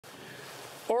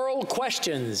Oral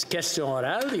questions. Question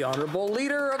oral, the Honourable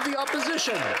Leader of the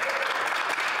Opposition.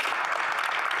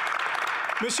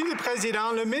 Monsieur le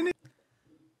Président, le ministre.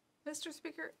 Mr.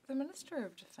 Speaker, the Minister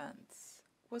of Defence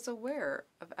was aware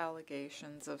of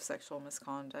allegations of sexual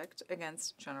misconduct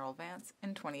against General Vance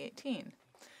in 2018.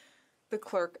 The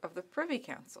Clerk of the Privy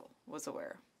Council was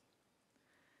aware.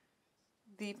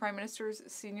 The Prime Minister's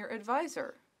senior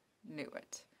advisor knew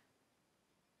it.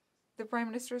 The Prime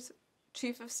Minister's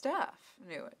Chief of Staff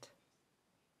knew it.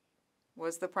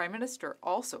 Was the Prime Minister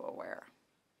also aware?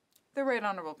 The Right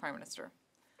Honourable Prime Minister.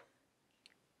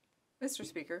 Mr.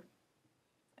 Speaker,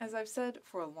 as I've said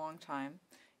for a long time,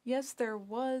 yes, there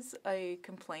was a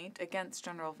complaint against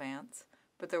General Vance,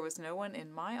 but there was no one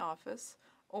in my office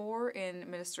or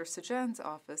in Minister Sajan's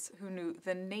office who knew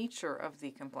the nature of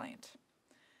the complaint.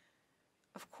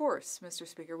 Of course, Mr.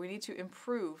 Speaker, we need to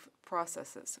improve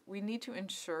processes. We need to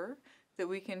ensure that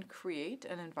we can create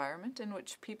an environment in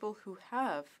which people who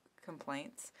have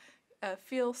complaints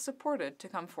feel supported to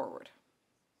come forward.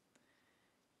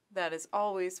 That is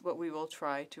always what we will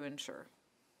try to ensure.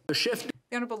 The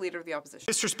Honourable Leader of the Opposition.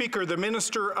 Mr. Speaker, the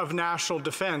Minister of National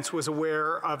Defence was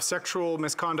aware of sexual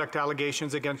misconduct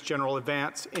allegations against General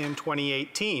Vance in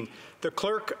 2018. The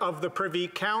Clerk of the Privy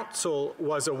Council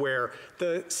was aware.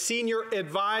 The Senior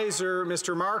Advisor,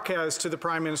 Mr. Marquez, to the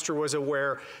Prime Minister was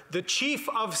aware. The Chief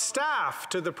of Staff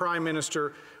to the Prime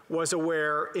Minister was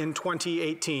aware in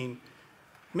 2018.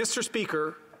 Mr.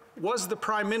 Speaker, was the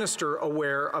Prime Minister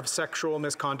aware of sexual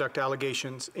misconduct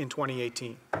allegations in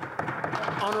 2018?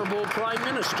 Honourable Prime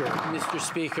Minister. Mr.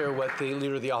 Speaker, what the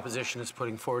Leader of the Opposition is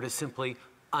putting forward is simply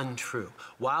untrue.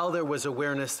 While there was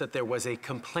awareness that there was a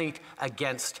complaint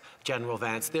against General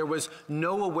Vance, there was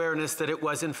no awareness that it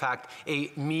was, in fact,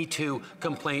 a Me Too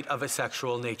complaint of a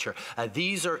sexual nature.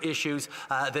 These are issues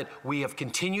that we have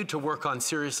continued to work on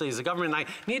seriously as a government. And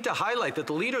I need to highlight that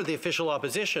the Leader of the Official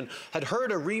Opposition had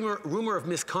heard a rumor of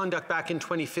misconduct back in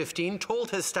 2015,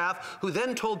 told his staff, who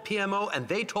then told PMO, and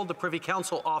they told the Privy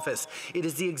Council office. It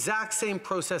is the exact same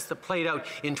process that played out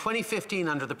in 2015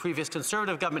 under the previous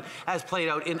Conservative government as played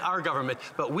out in our government,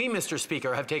 but we, Mr.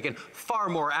 Speaker, have taken far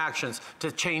more actions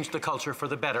to change the culture for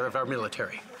the better of our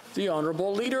military. The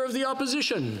Honourable Leader of the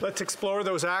Opposition. Let's explore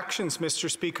those actions,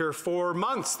 Mr. Speaker. For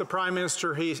months, the Prime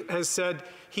Minister has said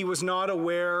he was not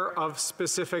aware of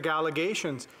specific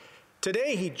allegations.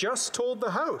 Today, he just told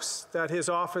the House that his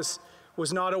office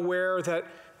was not aware that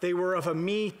they were of a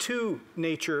Me Too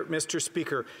nature, Mr.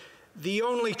 Speaker. The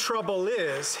only trouble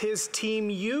is his team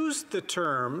used the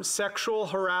term sexual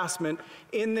harassment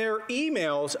in their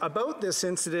emails about this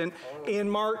incident in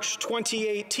March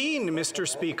 2018, Mr.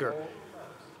 Speaker.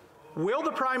 Will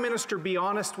the Prime Minister be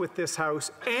honest with this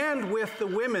House and with the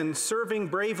women serving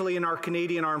bravely in our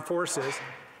Canadian Armed Forces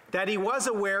that he was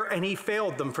aware and he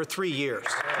failed them for 3 years?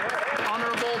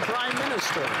 Honourable Prime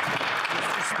Minister.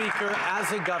 Mr. Speaker,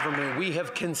 as a government, we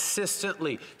have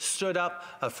consistently stood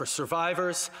up for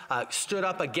survivors, stood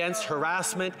up against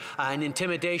harassment and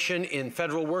intimidation in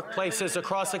federal workplaces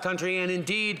across the country and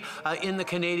indeed in the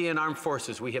Canadian Armed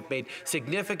Forces. We have made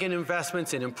significant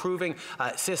investments in improving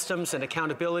systems and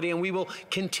accountability, and we will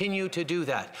continue to do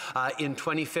that. In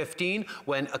 2015,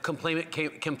 when a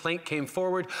complaint came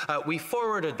forward, we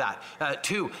forwarded that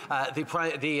to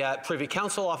the Privy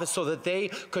Council office so that they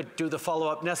could do the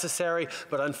follow-up necessary.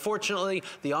 But unfortunately,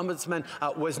 the Ombudsman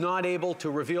was not able to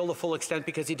reveal the full extent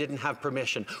because he didn't have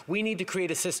permission. We need to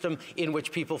create a system in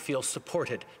which people feel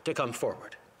supported to come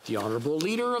forward. The Honourable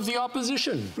Leader of the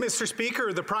Opposition. Mr.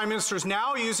 Speaker, the Prime Minister is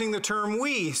now using the term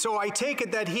we, so I take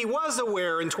it that he was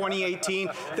aware in 2018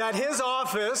 that his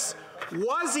office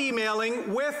was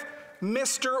emailing with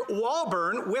Mr.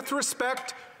 Walbourne with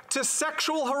respect to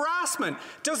sexual harassment.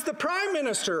 Does the Prime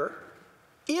Minister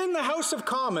in the House of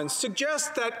Commons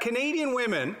suggest that Canadian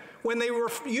women, when they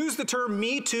use the term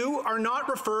Me Too, are not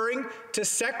referring to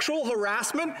sexual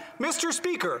harassment? Mr.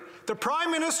 Speaker, the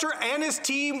Prime Minister and his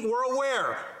team were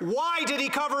aware. Why did he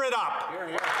cover it up?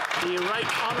 The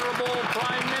Right Honourable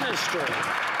Prime Minister.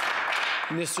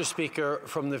 Mr. Speaker,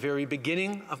 from the very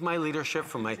beginning of my leadership,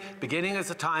 from my beginning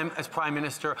as Prime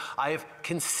Minister, I have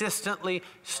consistently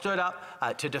stood up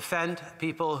to defend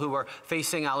people who are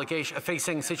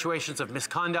facing situations of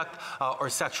misconduct or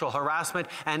sexual harassment,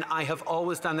 and I have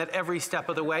always done that every step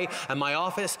of the way, and my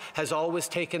office has always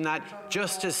taken that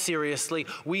just as seriously.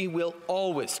 We will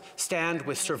always stand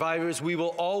with survivors. We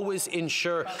will always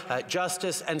ensure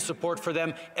justice and support for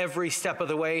them every step of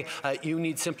the way. You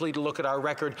need simply to look at our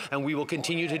record, and we will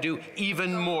continue to do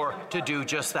even more to do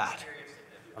just that.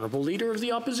 Honourable Leader of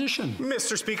the Opposition.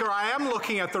 Mr. Speaker, I am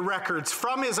looking at the records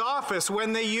from his office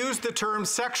when they used the term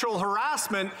sexual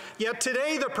harassment, yet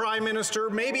today the Prime Minister,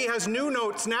 maybe has new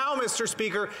notes now, Mr.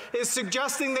 Speaker, is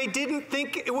suggesting they didn't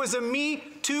think it was a Me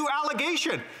Too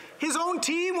allegation. His own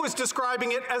team was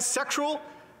describing it as sexual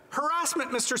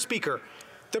harassment, Mr. Speaker.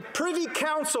 The Privy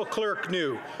Council clerk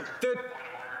knew.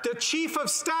 The Chief of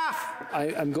Staff.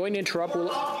 I'm going to interrupt.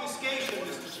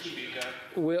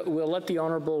 We'll let the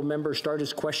honourable member start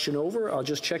his question over. I'll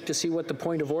just check to see what the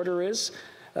point of order is.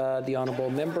 The honourable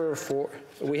member for,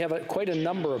 we have quite a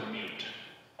number of,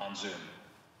 on Zoom.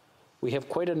 We have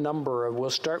quite a number. We'll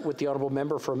start with the honourable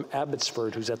member from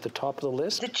Abbotsford, who's at the top of the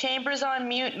list. The chamber's on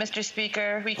mute, Mr.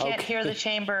 Speaker. We can't hear the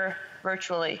chamber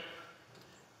virtually.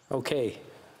 Okay.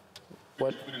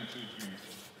 What?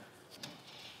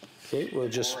 Okay, we'll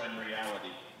just. Or in reality.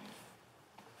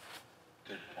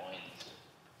 Good point.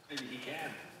 Maybe he can.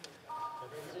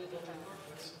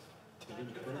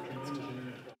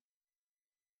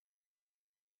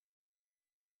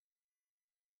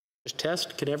 Just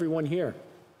test. Can everyone hear?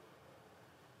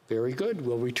 Very good.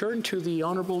 We'll return to the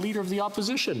Honourable Leader of the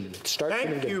Opposition.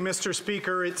 Thank you, Mr.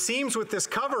 Speaker. It seems with this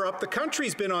cover-up, the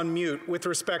country's been on mute with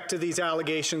respect to these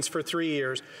allegations for 3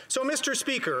 years. So, Mr.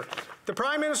 Speaker, the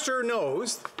Prime Minister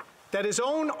knows that his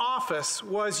own office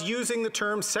was using the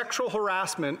term sexual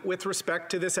harassment with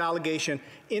respect to this allegation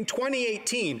in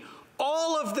 2018.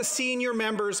 All of the senior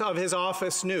members of his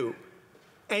office knew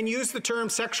and used the term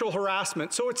sexual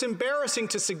harassment. So it's embarrassing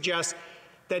to suggest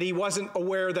that he wasn't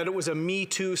aware that it was a Me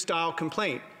Too style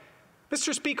complaint.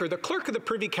 Mr. Speaker, the clerk of the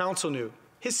Privy Council knew,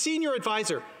 his senior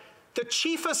advisor, the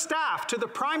Chief of Staff to the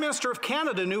Prime Minister of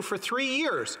Canada knew for 3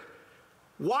 years.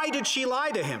 Why did she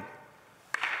lie to him?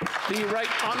 The Right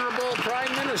Honourable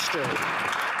Prime Minister.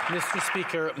 Mr.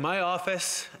 Speaker, my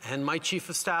office and my Chief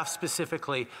of Staff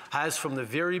specifically has from the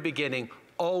very beginning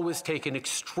always taken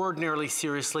extraordinarily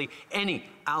seriously any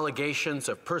allegations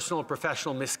of personal and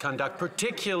professional misconduct,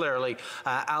 particularly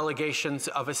allegations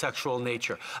of a sexual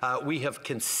nature. We have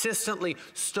consistently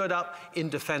stood up in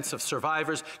defense of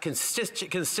survivors,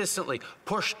 consistently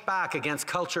pushed back against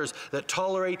cultures that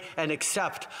tolerate and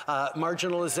accept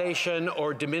marginalization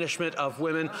or diminishment of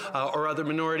women or other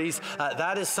minorities.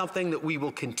 That is something that we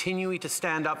will continue to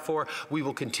stand up for. We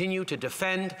will continue to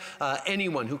defend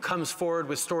anyone who comes forward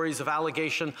with stories of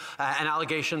allegation and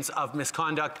allegations of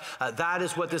misconduct. That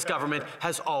is what this government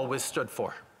has always stood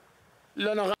for.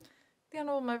 The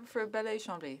Honourable Member for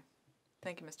Belleuil-Chambly.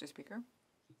 Thank you, Mr. Speaker.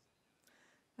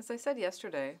 As I said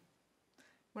yesterday,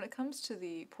 when it comes to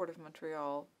the Port of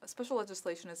Montreal, special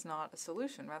legislation is not a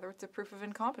solution. Rather, it's a proof of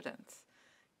incompetence.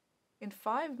 In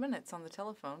 5 minutes on the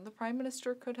telephone, the Prime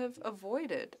Minister could have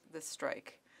avoided this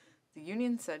strike. The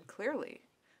union said clearly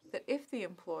that if the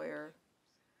employer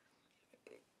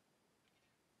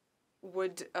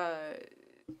would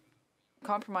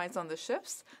compromise on the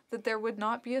shifts, that there would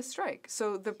not be a strike.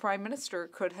 So the Prime Minister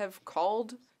could have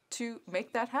called to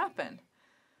make that happen.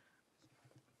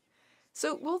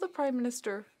 So will the Prime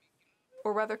Minister,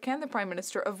 or rather can the Prime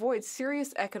Minister, avoid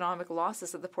serious economic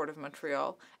losses at the Port of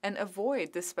Montreal and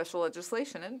avoid this special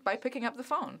legislation by picking up the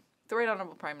phone? The Right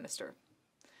Honourable Prime Minister.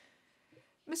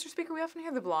 Mr. Speaker, we often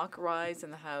hear the Bloc rise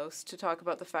in the House to talk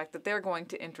about the fact that they're going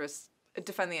to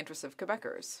defend the interests of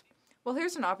Quebecers. Well,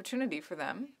 here's an opportunity for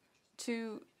them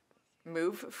to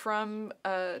move from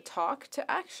talk to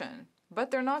action,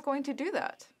 but they're not going to do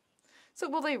that. So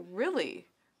will they really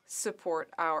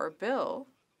support our bill,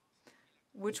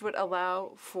 which would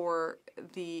allow for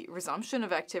the resumption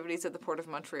of activities at the Port of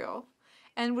Montreal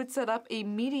and would set up a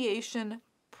mediation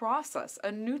process,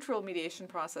 a neutral mediation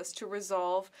process to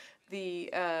resolve the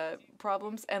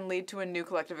problems and lead to a new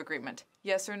collective agreement?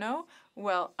 Yes or no?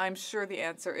 Well, I'm sure the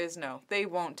answer is no. They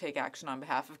won't take action on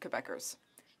behalf of Quebecers.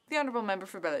 The Honourable Member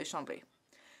for Belleuil-Chambly.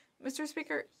 Mr.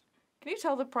 Speaker, can you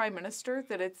tell the Prime Minister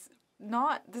that this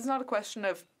is not a question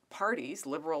of parties,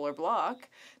 Liberal or Bloc.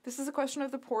 This is a question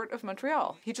of the Port of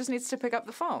Montreal. He just needs to pick up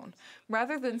the phone.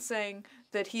 Rather than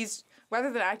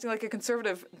acting like a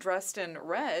Conservative dressed in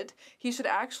red, he should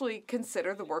actually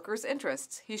consider the workers'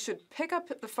 interests. He should pick up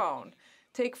the phone,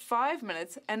 take 5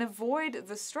 minutes, and avoid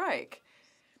the strike.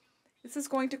 This is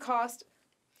going to cost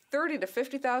 $30,000 to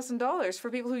 $50,000 for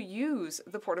people who use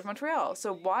the Port of Montreal.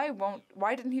 So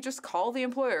why didn't he just call the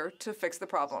employer to fix the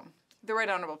problem? The Right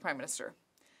Honourable Prime Minister.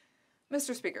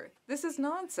 Mr. Speaker, this is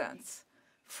nonsense.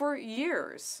 For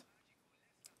years,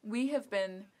 we have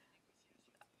been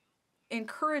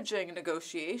encouraging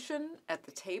negotiation at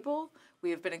the table. We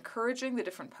have been encouraging the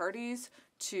different parties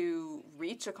to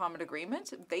reach a common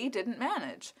agreement. They didn't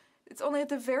manage. It's only at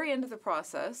the very end of the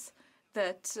process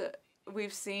that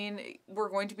we've seen we're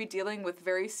going to be dealing with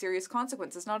very serious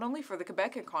consequences, not only for the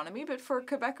Quebec economy, but for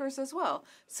Quebecers as well.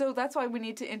 So that's why we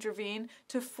need to intervene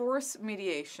to force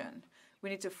mediation. We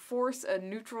need to force a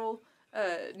neutral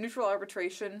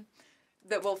arbitration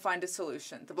that will find a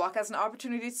solution. The Bloc has an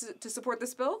opportunity to support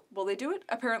this bill. Will they do it?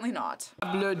 Apparently not.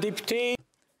 Le député.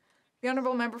 The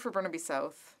Honourable Member for Burnaby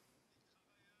South.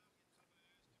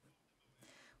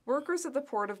 Workers at the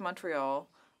Port of Montreal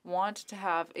want to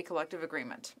have a collective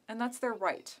agreement, and that's their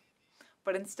right.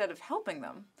 But instead of helping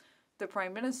them, the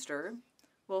Prime Minister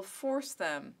will force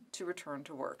them to return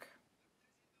to work.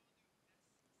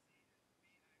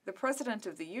 The President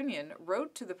of the Union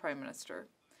wrote to the Prime Minister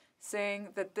saying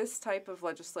that this type of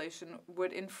legislation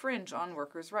would infringe on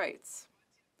workers' rights.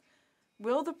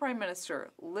 Will the Prime Minister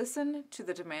listen to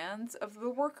the demands of the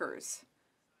workers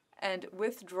and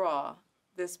withdraw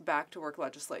this back-to-work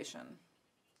legislation?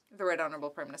 The Right Honourable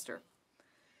Prime Minister.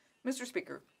 Mr.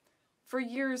 Speaker, for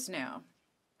years now,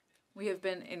 we have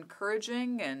been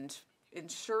encouraging and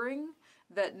ensuring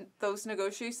that those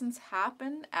negotiations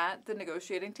happen at the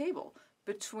negotiating table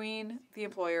between the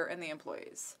employer and the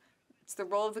employees. It's the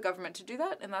role of the government to do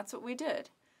that, and that's what we did.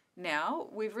 Now,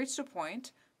 we've reached a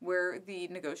point where the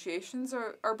negotiations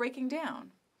are breaking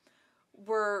down.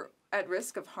 We're at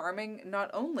risk of harming not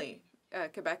only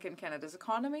Quebec and Canada's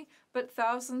economy, but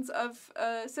thousands of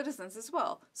citizens as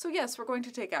well. So yes, we're going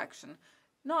to take action,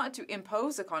 not to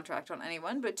impose a contract on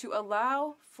anyone, but to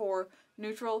allow for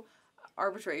neutral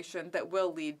arbitration that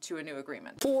will lead to a new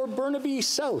agreement. For Burnaby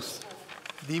South.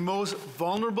 The most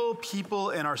vulnerable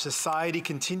people in our society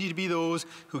continue to be those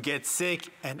who get sick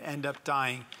and end up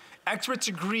dying. Experts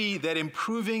agree that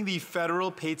improving the federal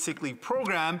paid sick leave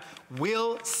program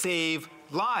will save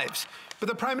lives. But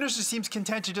the Prime Minister seems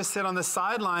content to just sit on the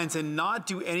sidelines and not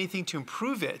do anything to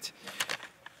improve it.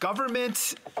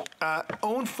 Government's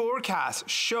own forecasts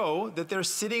show that they're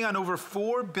sitting on over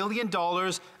 $4 billion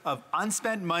of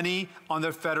unspent money on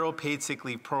their federal paid sick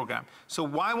leave program. So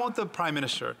why won't the Prime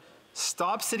Minister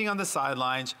stop sitting on the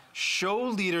sidelines, show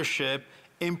leadership,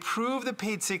 improve the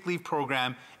paid sick leave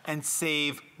program, and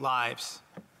save lives?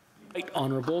 Right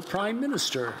Honourable Prime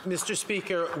Minister. Mr.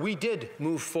 Speaker, we did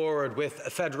move forward with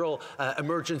federal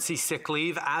emergency sick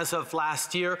leave as of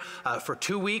last year for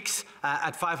 2 weeks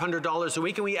at $500 a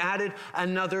week, and we added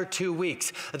another 2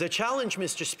 weeks. The challenge,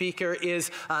 Mr. Speaker,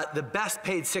 is the best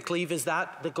paid sick leave is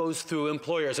that goes through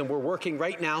employers, and we're working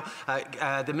right now,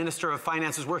 the Minister of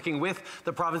Finance is working with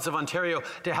the province of Ontario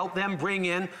to help them bring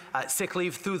in sick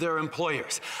leave through their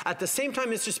employers. At the same time,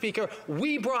 Mr. Speaker,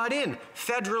 we brought in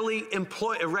federally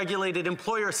regulated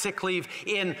employer sick leave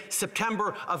in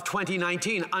September of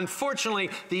 2019. Unfortunately,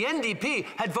 the NDP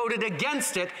had voted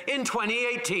against it in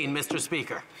 2018, Mr.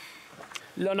 Speaker.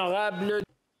 L'Honourable.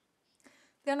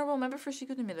 The Honourable Member for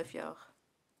Chicoutimi-Millefiori.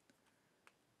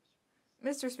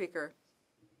 Mr. Speaker,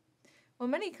 while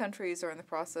many countries are in the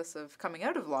process of coming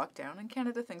out of lockdown, in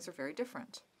Canada things are very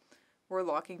different. We're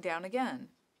locking down again.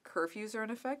 Curfews are in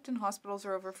effect and hospitals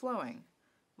are overflowing.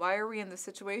 Why are we in this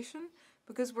situation?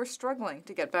 Because we're struggling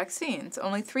to get vaccines.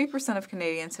 Only 3% of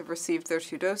Canadians have received their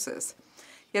 2 doses.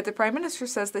 Yet the Prime Minister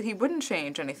says that he wouldn't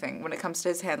change anything when it comes to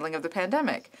his handling of the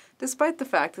pandemic, despite the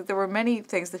fact that there were many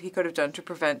things that he could have done to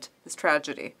prevent this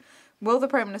tragedy. Will the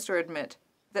Prime Minister admit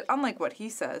that, unlike what he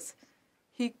says,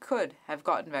 he could have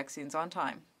gotten vaccines on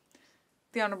time?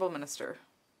 The Honourable Minister.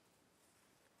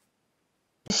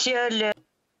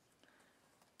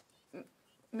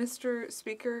 Mr.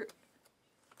 Speaker,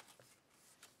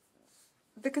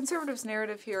 the Conservatives'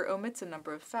 narrative here omits a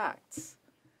number of facts.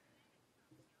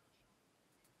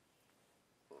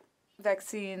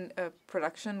 Vaccine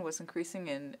production was increasing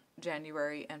in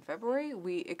January and February.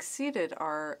 We exceeded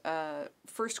our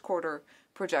first quarter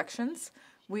projections.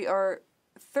 We are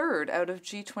 3rd out of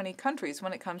G20 countries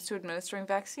when it comes to administering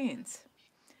vaccines.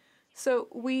 So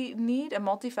we need a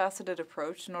multifaceted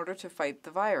approach in order to fight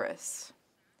the virus.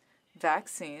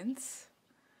 Vaccines,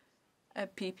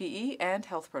 PPE, and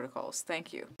health protocols.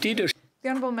 Thank you. The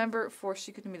Honourable Member for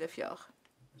Chicoutimi-Millefiori.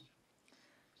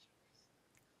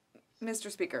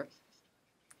 Mr. Speaker,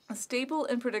 a stable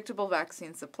and predictable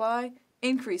vaccine supply,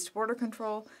 increased border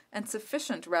control, and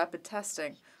sufficient rapid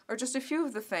testing are just a few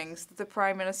of the things that the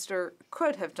Prime Minister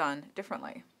could have done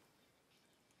differently.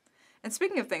 And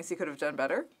speaking of things he could have done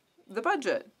better, the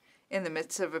budget. In the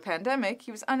midst of a pandemic,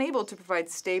 he was unable to provide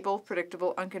stable,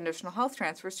 predictable, unconditional health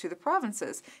transfers to the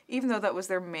provinces, even though that was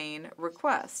their main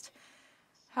request.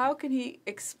 How can he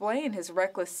explain his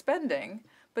reckless spending,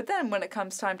 but then when it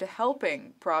comes time to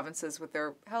helping provinces with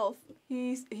their health,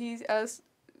 he's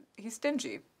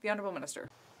stingy? The Honourable Minister.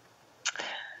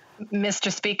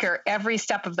 Mr. Speaker, every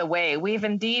step of the way. We've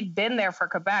indeed been there for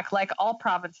Quebec, like all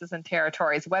provinces and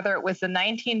territories, whether it was the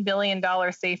 $19 billion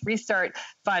Safe Restart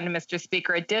Fund, Mr.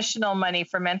 Speaker, additional money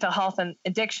for mental health and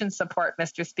addiction support,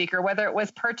 Mr. Speaker, whether it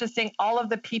was purchasing all of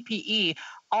the PPE,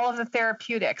 all of the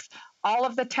therapeutics, all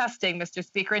of the testing, Mr.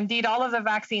 Speaker, indeed all of the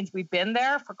vaccines. We've been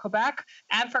there for Quebec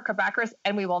and for Quebecers,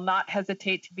 and we will not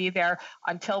hesitate to be there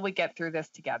until we get through this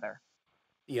together.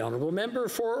 The honourable member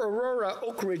for Aurora,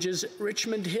 Oak Ridges,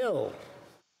 Richmond Hill.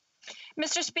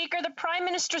 Mr. Speaker, the Prime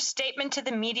Minister's statement to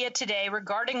the media today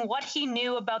regarding what he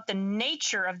knew about the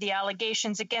nature of the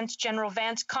allegations against General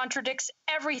Vance contradicts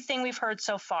everything we've heard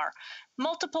so far.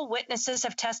 Multiple witnesses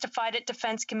have testified at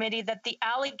Defense Committee that the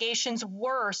allegations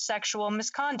were sexual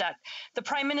misconduct. The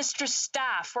Prime Minister's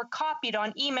staff were copied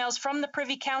on emails from the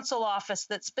Privy Council office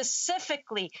that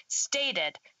specifically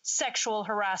stated sexual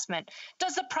harassment.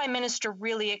 Does the Prime Minister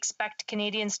really expect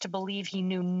Canadians to believe he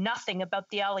knew nothing about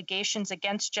the allegations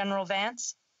against General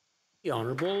Vance? The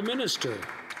Honourable Minister.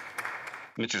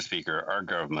 Mr. Speaker, our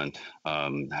government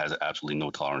has absolutely no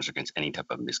tolerance against any type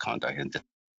of misconduct, and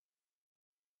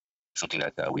something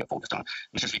that we have focused on.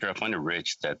 Mr. Speaker, I find it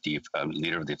rich that the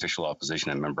leader of the official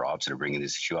opposition and member opposite are bringing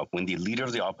this issue up when the leader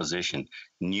of the opposition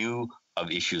knew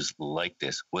of issues like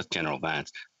this with General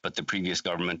Vance, but the previous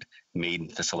government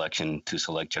made the selection to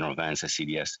select General Vance as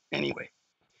CDS anyway.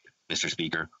 Mr.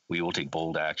 Speaker, we will take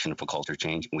bold action for culture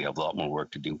change. We have a lot more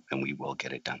work to do, and we will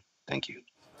get it done. Thank you.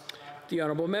 The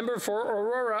honourable member for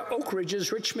Aurora, Oak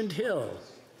Ridges, Richmond Hill.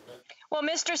 Well,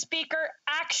 Mr. Speaker,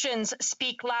 actions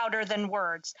speak louder than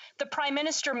words. The Prime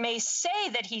Minister may say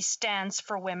that he stands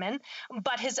for women,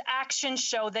 but his actions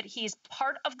show that he's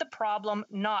part of the problem,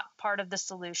 not part of the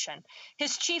solution.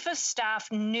 His Chief of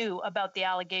Staff knew about the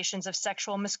allegations of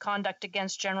sexual misconduct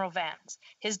against General Vance.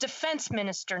 His Defense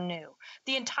Minister knew.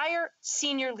 The entire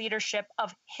senior leadership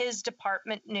of his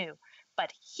department knew,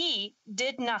 but he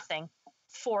did nothing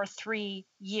for 3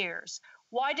 years.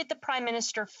 Why did the Prime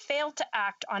Minister fail to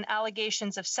act on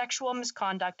allegations of sexual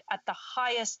misconduct at the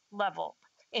highest level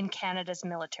in Canada's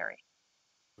military?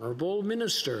 Honourable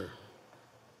Minister.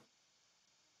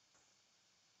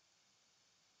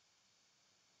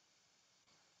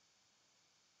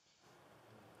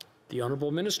 The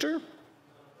Honourable Minister.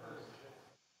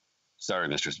 Sorry,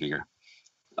 Mr. Speaker.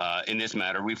 In this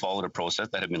matter, we followed a process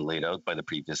that had been laid out by the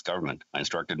previous government. I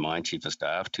instructed my Chief of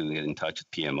Staff to get in touch with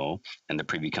PMO and the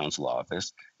Privy Council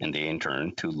office, and they in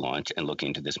turn to launch and look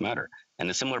into this matter.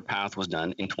 And a similar path was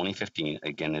done in 2015,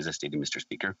 again, as I stated, Mr.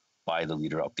 Speaker, by the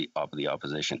leader of the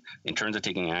opposition. In terms of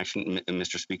taking action,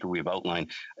 Mr. Speaker, we have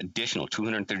outlined additional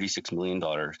 $236 million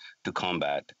to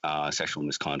combat sexual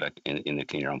misconduct in the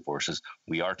Canadian Armed Forces.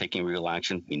 We are taking real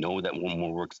action. We know that one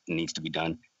more work needs to be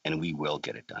done, and we will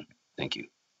get it done. Thank you.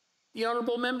 The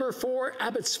honourable member for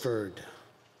Abbotsford.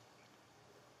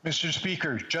 Mr.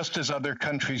 Speaker, just as other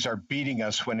countries are beating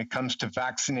us when it comes to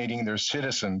vaccinating their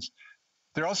citizens,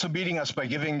 they're also beating us by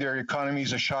giving their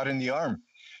economies a shot in the arm.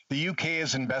 The UK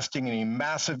is investing in a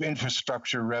massive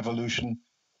infrastructure revolution.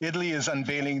 Italy is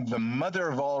unveiling the mother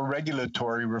of all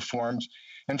regulatory reforms,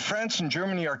 and France and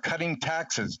Germany are cutting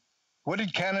taxes. What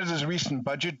did Canada's recent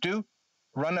budget do?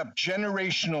 Run up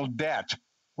generational debt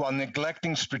while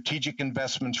neglecting strategic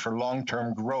investments for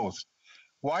long-term growth.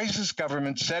 Why is this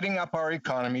government setting up our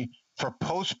economy for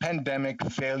post-pandemic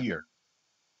failure?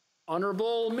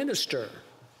 Honourable Minister.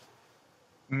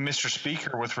 Mr.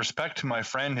 Speaker, with respect to my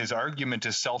friend, his argument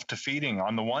is self-defeating.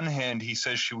 On the one hand, he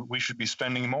says we should be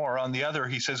spending more. On the other,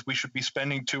 he says we should be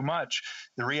spending too much.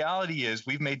 The reality is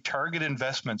we've made target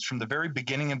investments from the very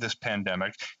beginning of this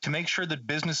pandemic to make sure that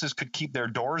businesses could keep their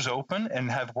doors open and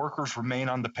have workers remain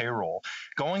on the payroll.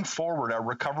 Going forward, our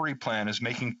recovery plan is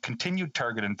making continued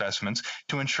target investments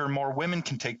to ensure more women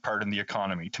can take part in the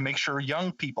economy, to make sure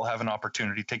young people have an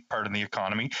opportunity to take part in the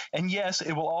economy. And yes,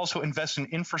 it will also invest in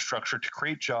infrastructure to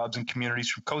create jobs in communities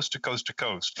from coast to coast to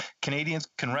coast. Canadians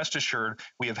can rest assured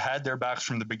we have had their backs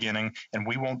from the beginning, and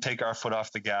we won't take our foot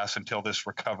off the gas until this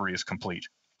recovery is complete.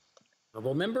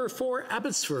 Honourable member for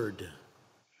Abbotsford.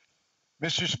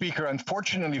 Mr. Speaker,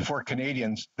 unfortunately for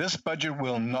Canadians, this budget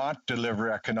will not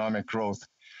deliver economic growth.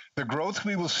 The growth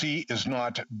we will see is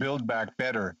not build back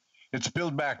better. It's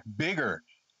build back bigger.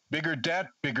 Bigger debt,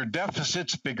 bigger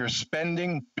deficits, bigger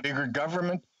spending, bigger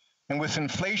government. And with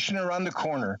inflation around the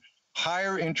corner,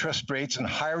 higher interest rates and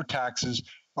higher taxes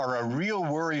are a real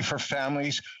worry for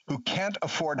families who can't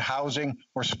afford housing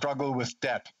or struggle with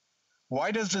debt.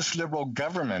 Why does this Liberal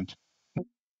government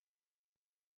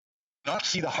not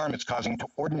see the harm it's causing to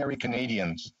ordinary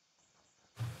Canadians?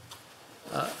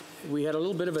 We had a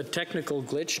little bit of a technical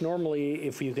glitch. Normally,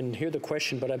 if you can hear the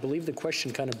question, but I believe the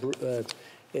question kind of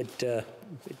it had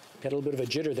a little bit of a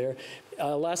jitter there.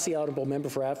 I'll ask the honourable member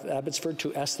for Abbotsford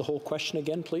to ask the whole question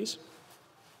again, please.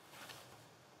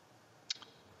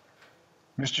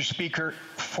 Mr. Speaker,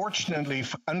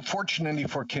 unfortunately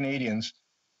for Canadians,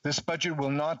 this budget will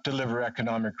not deliver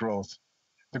economic growth.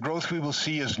 The growth we will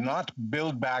see is not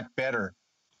build back better.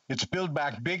 It's build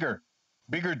back bigger.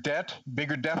 Bigger debt,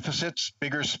 bigger deficits,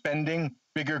 bigger spending,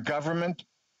 bigger government.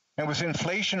 And with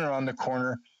inflation around the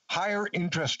corner, higher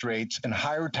interest rates and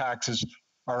higher taxes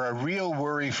are a real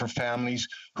worry for families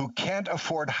who can't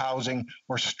afford housing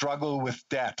or struggle with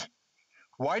debt.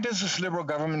 Why does this Liberal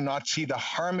government not see the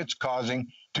harm it's causing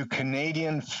to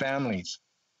Canadian families?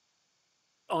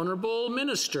 Honourable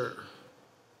Minister.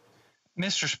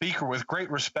 Mr. Speaker, with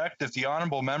great respect, if the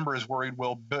honourable member is worried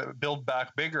we'll build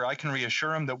back bigger, I can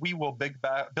reassure him that we will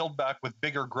build back with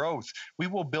bigger growth. We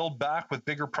will build back with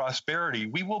bigger prosperity.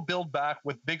 We will build back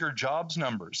with bigger jobs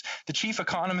numbers. The chief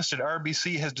economist at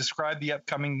RBC has described the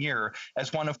upcoming year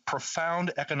as one of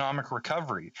profound economic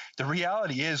recovery. The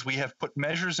reality is we have put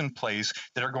measures in place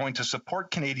that are going to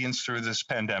support Canadians through this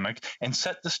pandemic and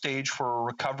set the stage for a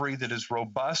recovery that is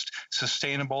robust,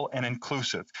 sustainable, and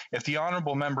inclusive. If the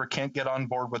honourable member can't get on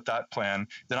board with that plan,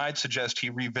 then I'd suggest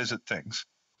he revisit things.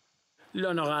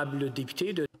 L'honorable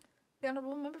député de... The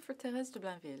honourable member for Thérèse de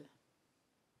Blainville.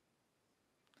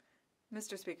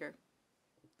 Mr. Speaker,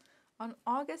 on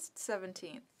August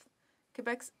 17th,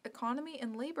 Quebec's economy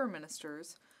and labour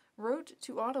ministers wrote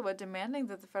to Ottawa demanding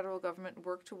that the federal government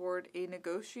work toward a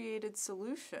negotiated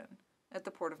solution at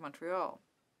the Port of Montreal.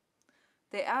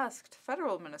 They asked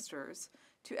federal ministers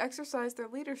to exercise their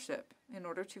leadership in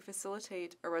order to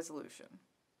facilitate a resolution.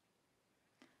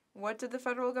 What did the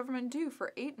federal government do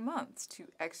for 8 months to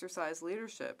exercise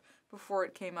leadership before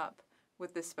it came up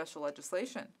with this special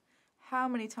legislation? How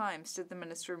many times did the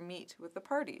minister meet with the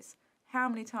parties? How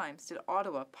many times did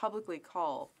Ottawa publicly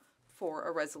call for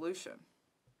a resolution?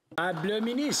 The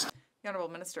Honourable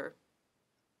Minister.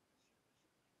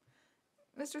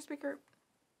 Mr. Speaker,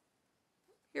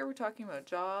 here we're talking about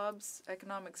jobs,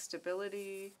 economic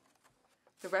stability,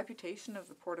 the reputation of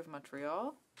the Port of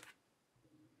Montreal,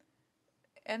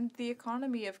 and the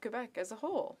economy of Quebec as a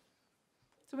whole.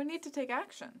 So we need to take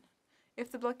action.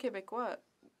 If the Bloc Québécois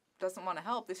doesn't want to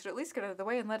help, they should at least get out of the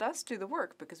way and let us do the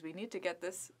work, because we need to get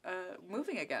this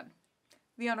moving again.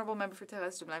 The Honourable Member for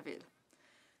Thérèse de Blainville.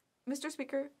 Mr.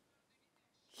 Speaker,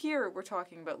 here we're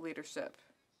talking about leadership.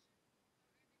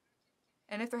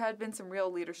 And if there had been some real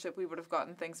leadership, we would have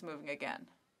gotten things moving again.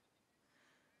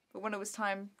 But when it was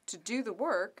time to do the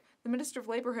work, the Minister of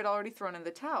Labour had already thrown in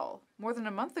the towel. More than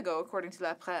a month ago, according to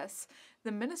La Presse,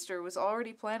 the minister was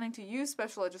already planning to use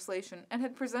special legislation and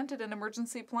had presented an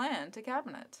emergency plan to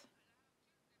Cabinet.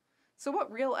 So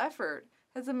what real effort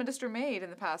has the minister made in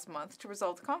the past month to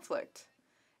resolve the conflict?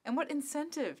 And what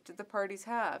incentive did the parties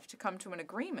have to come to an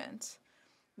agreement,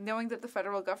 knowing that the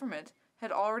federal government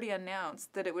had already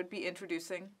announced that it would be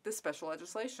introducing this special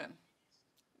legislation?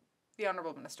 The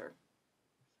Honourable Minister.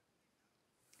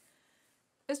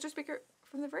 Mr. Speaker,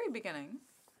 from the very beginning,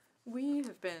 we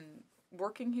have been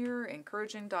working here,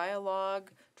 encouraging dialogue,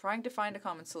 trying to find a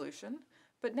common solution,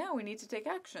 but now we need to take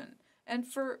action. And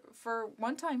for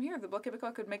one time here, the Bloc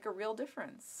Québécois could make a real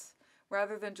difference.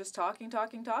 Rather than just talking,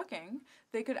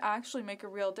 they could actually make a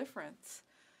real difference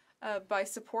by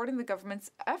supporting the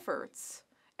government's efforts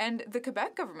and the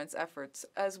Quebec government's efforts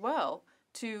as well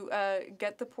to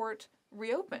get the port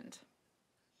reopened.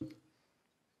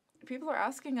 People are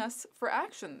asking us for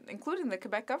action, including the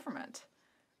Quebec government.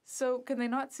 So can they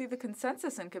not see the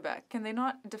consensus in Quebec? Can they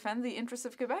not defend the interests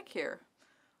of Quebec here?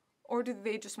 Or do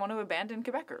they just want to abandon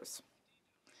Quebecers?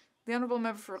 The Honourable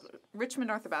Member for Richmond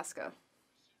North Athabasca.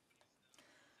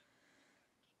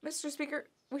 Mr. Speaker,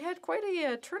 we had quite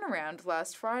a turnaround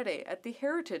last Friday at the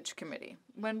Heritage Committee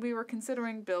when we were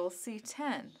considering Bill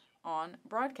C-10 on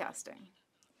broadcasting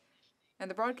and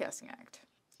the Broadcasting Act.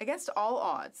 Against all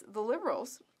odds, the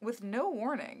Liberals, with no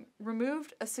warning,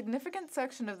 removed a significant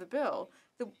section of the bill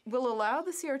that will allow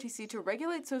the CRTC to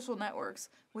regulate social networks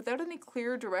without any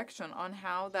clear direction on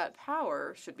how that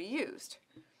power should be used.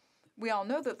 We all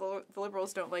know that the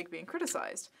Liberals don't like being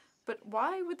criticized, but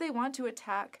why would they want to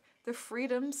attack the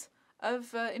freedoms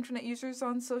of internet users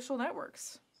on social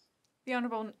networks? The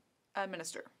Honourable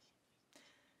Minister.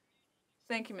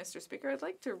 Thank you, Mr. Speaker. I'd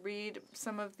like to read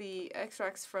some of the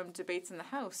extracts from debates in the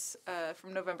House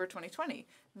from November 2020.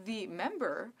 The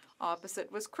member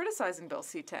opposite was criticizing Bill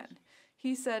C-10.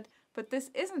 He said, but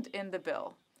this isn't in the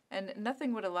bill, and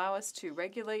nothing would allow us to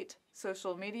regulate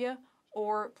social media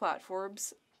or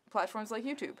platforms like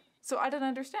YouTube. So I don't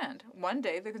understand. One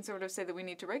day the Conservatives say that we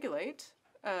need to regulate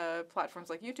platforms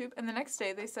like YouTube, and the next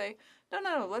day they say,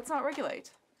 no, let's not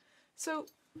regulate. So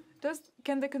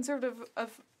can the Conservative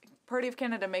Party of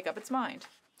Canada make up its mind?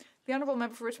 The Honourable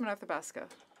Member for Richmond Athabasca.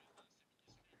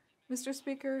 Mr.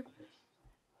 Speaker,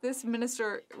 this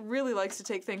minister really likes to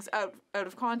take things out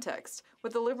of context.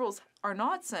 What the Liberals are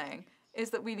not saying is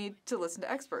that we need to listen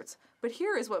to experts. But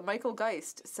here is what Michael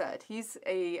Geist said. He's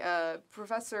a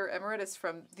professor emeritus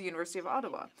from the University of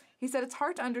Ottawa. He said it's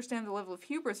hard to understand the level of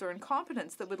hubris or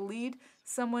incompetence that would lead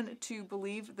someone to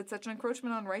believe that such an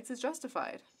encroachment on rights is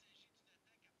justified.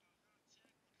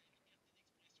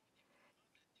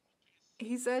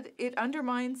 He said it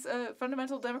undermines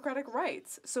fundamental democratic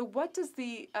rights. So what does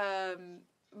the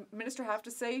minister have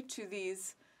to say to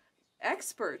these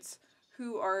experts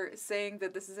who are saying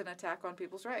that this is an attack on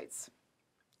people's rights?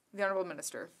 The Honourable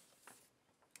Minister.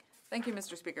 Thank you,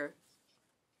 Mr. Speaker.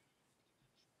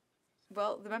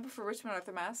 Well, the member for Richmond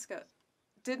Athabasca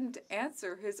didn't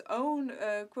answer his own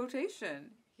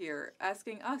quotation here,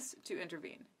 asking us to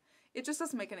intervene. It just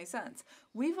doesn't make any sense.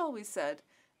 We've always said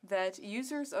that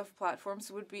users of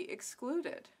platforms would be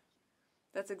excluded.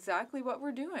 That's exactly what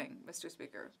we're doing, Mr.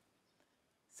 Speaker.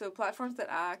 So platforms that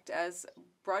act as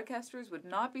broadcasters would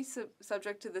not be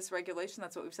subject to this regulation.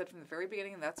 That's what we've said from the very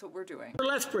beginning, and that's what we're doing.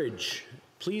 Lethbridge,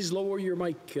 please lower your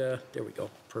mic. There we go.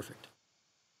 Perfect.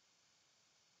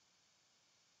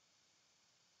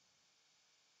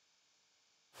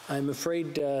 I'm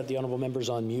afraid the honourable member's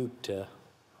on mute.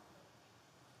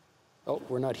 Oh,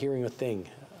 we're not hearing a thing.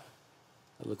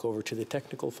 I'll look over to the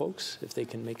technical folks if they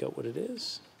can make out what it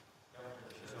is.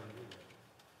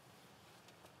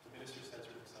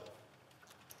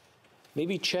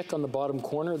 Maybe check on the bottom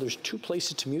corner. There's two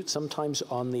places to mute, sometimes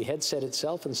on the headset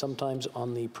itself and sometimes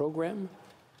on the program.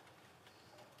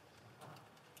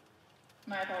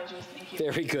 My apologies. Thank you.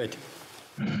 Very good.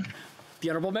 The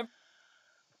honourable member.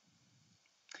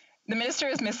 The minister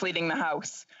is misleading the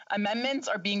House. Amendments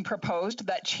are being proposed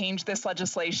that change this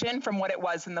legislation from what it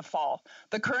was in the fall.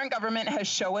 The current government has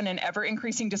shown an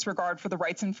ever-increasing disregard for the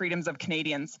rights and freedoms of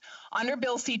Canadians. Under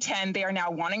Bill C-10, they are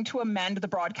now wanting to amend the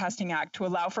Broadcasting Act to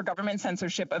allow for government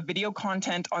censorship of video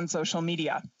content on social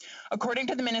media. According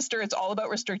to the minister, it's all about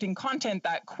restricting content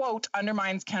that, quote,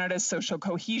 undermines Canada's social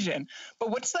cohesion. But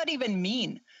what does that even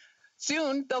mean?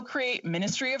 Soon, they'll create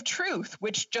Ministry of Truth,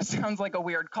 which just sounds like a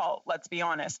weird cult, let's be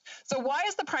honest. So why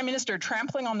is the Prime Minister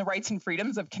trampling on the rights and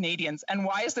freedoms of Canadians? And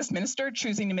why is this minister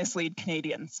choosing to mislead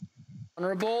Canadians?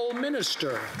 Honourable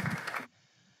Minister.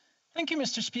 Thank you,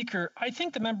 Mr. Speaker. I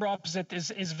think the member opposite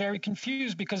is very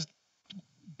confused because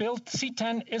Bill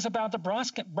C-10 is about the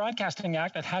Broadcasting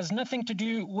Act. It has nothing to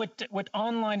do with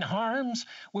online harms,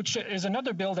 which is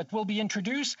another bill that will be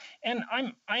introduced. And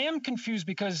I am confused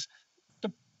because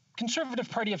Conservative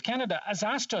Party of Canada has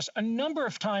asked us a number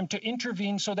of times to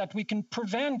intervene so that we can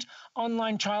prevent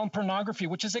online child pornography,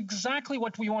 which is exactly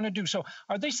what we want to do. So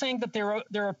are they saying that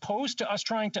they're opposed to us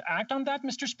trying to act on that,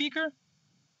 Mr. Speaker?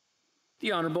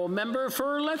 The honourable member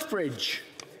for Lethbridge.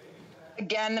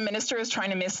 Again, the minister is trying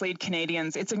to mislead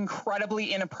Canadians. It's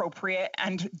incredibly inappropriate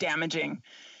and damaging.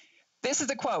 This is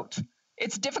a quote.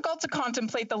 It's difficult to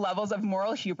contemplate the levels of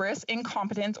moral hubris,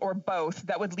 incompetence, or both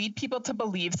that would lead people to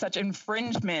believe such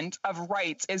infringement of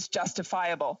rights is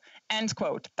justifiable. End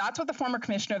quote. That's what the former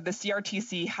commissioner of the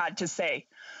CRTC had to say.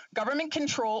 Government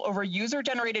control over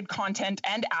user-generated content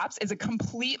and apps is a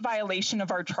complete violation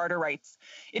of our charter rights.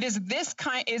 Is this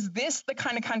the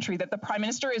kind of country that the Prime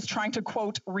Minister is trying to,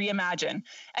 quote, reimagine?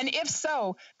 And if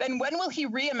so, then when will he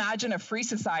reimagine a free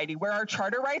society where our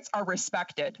charter rights are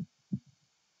respected?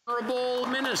 Honourable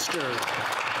Minister.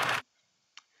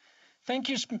 Thank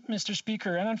you, Mr.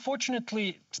 Speaker. And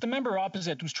unfortunately, it's the member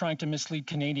opposite who's trying to mislead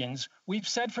Canadians. We've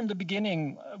said from the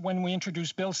beginning, when we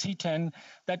introduced Bill C-10,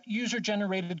 that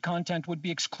user-generated content would be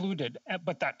excluded,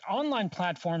 but that online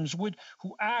platforms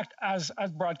who act as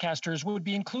broadcasters would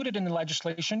be included in the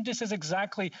legislation. This is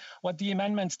exactly what the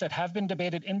amendments that have been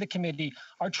debated in the committee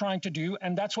are trying to do,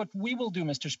 and that's what we will do,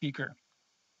 Mr. Speaker.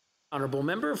 Honourable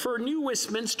member for New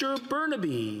Westminster,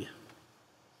 Burnaby.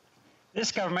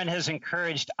 This government has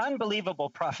encouraged unbelievable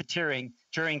profiteering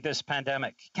during this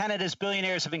pandemic. Canada's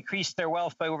billionaires have increased their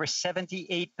wealth by over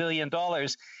 $78 billion,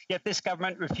 yet this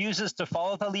government refuses to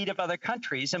follow the lead of other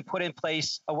countries and put in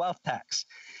place a wealth tax.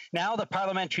 Now, the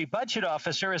Parliamentary Budget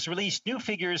Officer has released new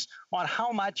figures on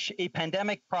how much a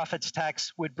pandemic profits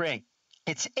tax would bring.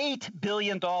 It's $8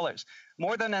 billion,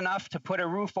 more than enough to put a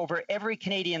roof over every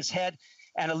Canadian's head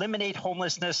and eliminate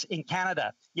homelessness in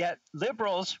Canada. Yet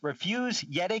Liberals refuse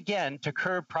yet again to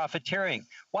curb profiteering.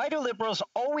 Why do Liberals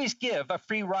always give a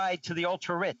free ride to the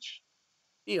ultra-rich?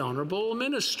 The Honourable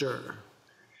Minister.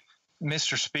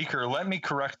 Mr. Speaker, let me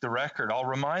correct the record. I'll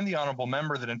remind the honourable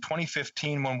member that in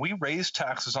 2015, when we raised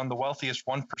taxes on the wealthiest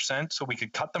 1% so we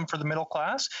could cut them for the middle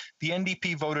class, the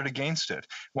NDP voted against it.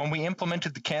 When we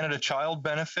implemented the Canada Child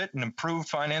Benefit and improved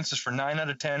finances for 9 out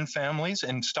of 10 families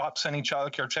and stopped sending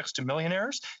childcare checks to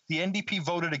millionaires, the NDP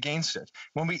voted against it.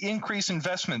 When we increased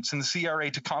investments in the CRA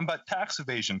to combat tax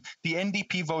evasion, the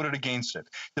NDP voted against it.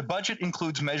 The budget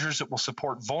includes measures that will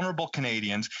support vulnerable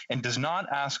Canadians and does not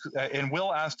ask and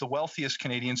will ask the wealthiest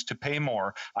Canadians to pay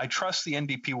more. I trust the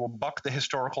NDP will buck the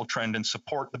historical trend and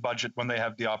support the budget when they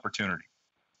have the opportunity.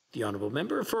 The honourable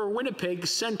member for Winnipeg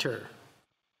Centre.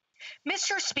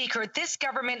 Mr. Speaker, this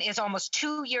government is almost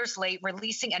 2 years late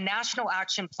releasing a national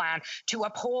action plan to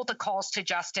uphold the calls to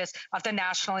justice of the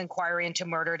National Inquiry into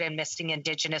Murdered and Missing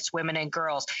Indigenous Women and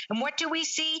Girls. And what do we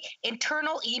see?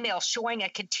 Internal emails showing a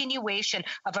continuation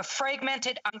of a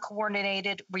fragmented,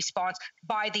 uncoordinated response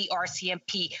by the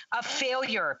RCMP, a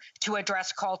failure to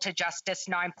address Call to Justice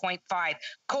 9.5.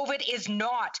 COVID is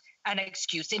not an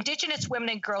excuse. Indigenous women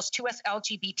and girls, 2S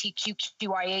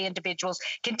LGBTQIA individuals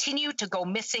continue to go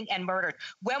missing and murdered.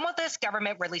 When will this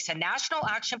government release a national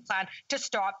action plan to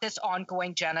stop this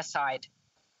ongoing genocide?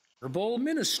 Honourable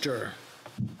Minister.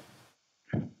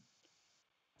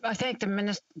 I thank the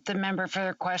member for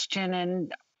the question,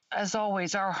 and as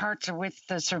always, our hearts are with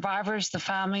the survivors, the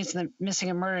families, the missing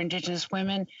and murdered Indigenous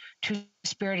women,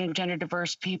 Two-Spirit and gender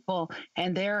diverse people,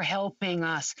 and they're helping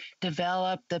us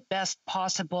develop the best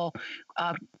possible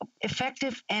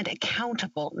effective and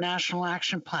accountable national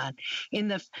action plan. In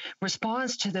the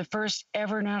response to the first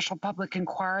ever national public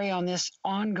inquiry on this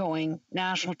ongoing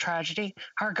national tragedy,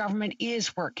 our government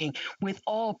is working with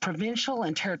all provincial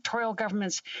and territorial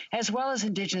governments, as well as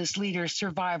Indigenous leaders,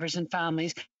 survivors, and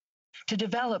families, to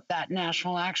develop that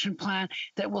national action plan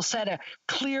that will set a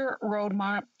clear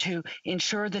roadmap to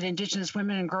ensure that Indigenous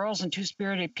women and girls and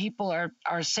Two-Spirited people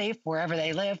are safe wherever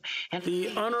they live. And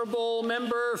the honourable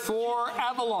member for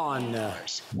Avalon.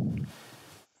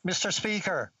 Mr.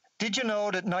 Speaker, did you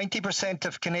know that 90%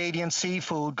 of Canadian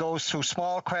seafood goes through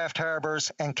small craft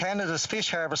harbours, and Canada's fish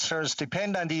harvesters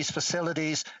depend on these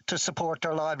facilities to support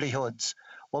their livelihoods?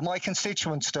 Well, my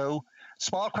constituents do.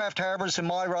 Small craft harbours in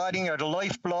my riding are the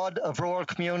lifeblood of rural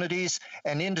communities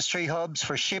and industry hubs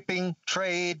for shipping,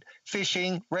 trade,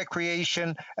 fishing,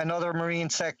 recreation, and other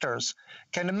marine sectors.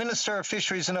 Can the Minister of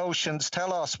Fisheries and Oceans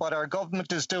tell us what our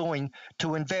government is doing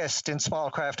to invest in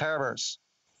small craft harbours?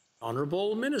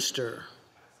 Honourable Minister.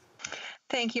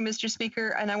 Thank you, Mr.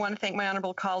 Speaker, and I want to thank my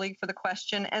honourable colleague for the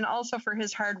question and also for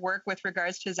his hard work with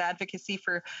regards to his advocacy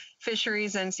for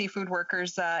fisheries and seafood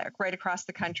workers right across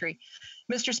the country.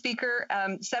 Mr. Speaker,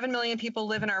 7 million people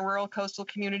live in our rural coastal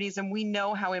communities, and we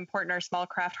know how important our small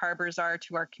craft harbours are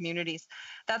to our communities.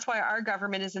 That's why our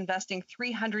government is investing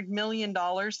 $300 million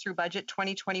through Budget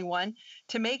 2021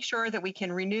 to make sure that we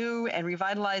can renew and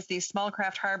revitalize these small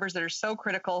craft harbours that are so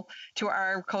critical to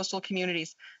our coastal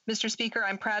communities. Mr. Speaker,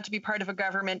 I'm proud to be part of a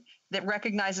government that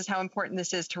recognizes how important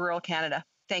this is to rural Canada.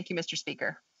 Thank you, Mr.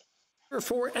 Speaker.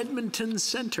 For Edmonton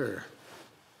Centre.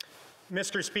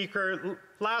 Mr. Speaker,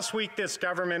 last week this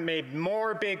government made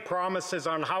more big promises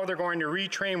on how they're going to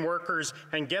retrain workers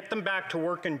and get them back to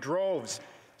work in droves.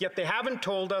 Yet they haven't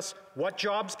told us what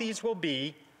jobs these will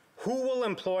be, who will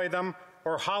employ them,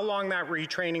 or how long that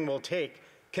retraining will take.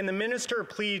 Can the minister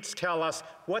please tell us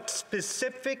what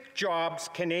specific jobs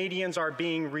Canadians are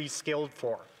being reskilled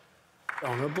for?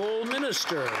 Honourable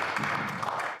Minister.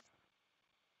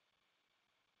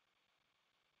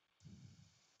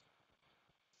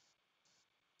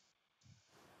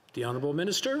 The Honourable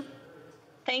Minister.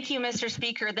 Thank you, Mr.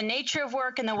 Speaker. The nature of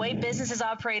work and the way businesses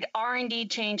operate are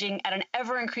indeed changing at an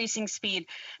ever-increasing speed.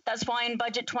 That's why in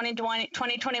Budget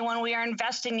 2021, we are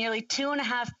investing nearly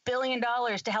 $2.5 billion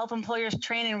to help employers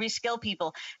train and reskill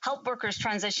people, help workers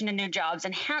transition to new jobs,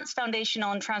 enhance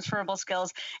foundational and transferable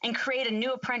skills, and create a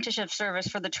new apprenticeship service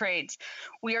for the trades.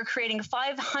 We are creating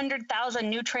 500,000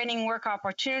 new training work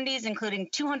opportunities, including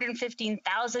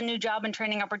 215,000 new job and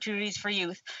training opportunities for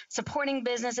youth, supporting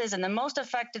businesses in the most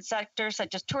affected sectors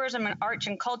such as tourism and arts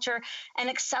and culture, and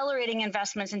accelerating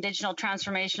investments in digital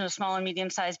transformation of small and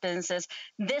medium-sized businesses.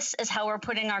 This is how we're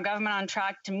putting our government on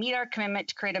track to meet our commitment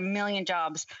to create 1 million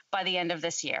jobs by the end of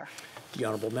this year. The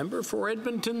honourable member for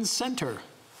Edmonton Centre.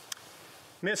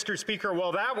 Mr. Speaker,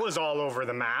 well, that was all over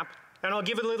the map. And I'll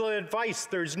give a little advice.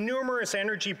 There's numerous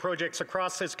energy projects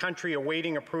across this country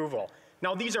awaiting approval.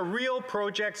 Now, these are real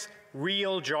projects,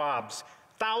 real jobs.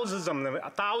 Thousands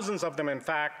of them, in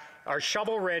fact, are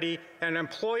shovel-ready and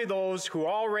employ those who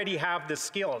already have the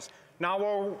skills. Now,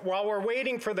 while we're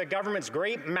waiting for the government's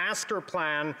great master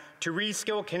plan to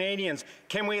reskill Canadians,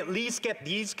 can we at least get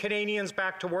these Canadians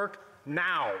back to work?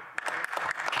 now.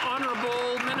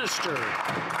 Honourable Minister.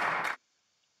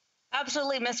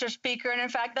 Absolutely, Mr. Speaker. And in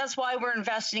fact, that's why we're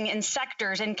investing in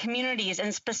sectors and communities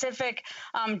and specific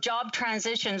job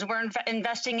transitions. We're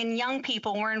investing in young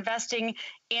people. We're investing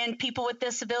in people with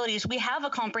disabilities. We have a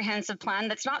comprehensive plan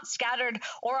that's not scattered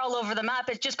or all over the map.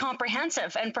 It's just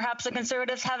comprehensive. And perhaps the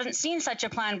Conservatives haven't seen such a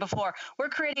plan before. We're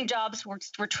creating jobs.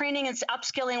 We're training and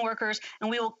upskilling workers, and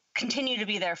we will continue to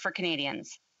be there for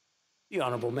Canadians. The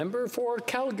Honourable Member for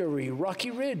Calgary,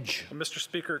 Rocky Ridge. Mr.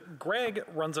 Speaker, Greg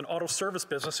runs an auto service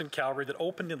business in Calgary that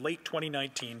opened in late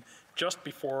 2019, just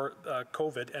before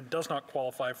COVID, and does not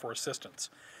qualify for assistance.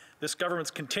 This government's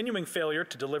continuing failure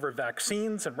to deliver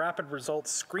vaccines and rapid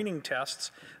results screening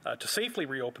tests to safely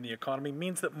reopen the economy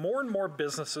means that more and more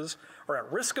businesses are at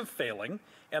risk of failing,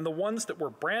 and the ones that were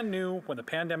brand new when the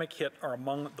pandemic hit are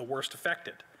among the worst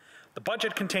affected. The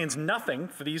budget contains nothing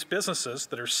for these businesses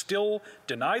that are still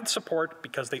denied support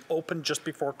because they opened just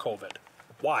before COVID.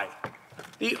 Why?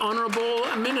 The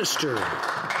Honourable Minister.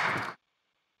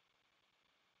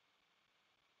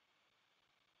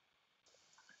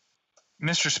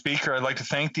 Mr. Speaker, I'd like to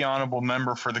thank the honourable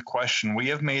member for the question. We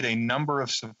have made a number of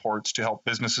supports to help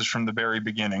businesses from the very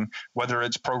beginning, whether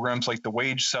it's programs like the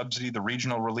wage subsidy, the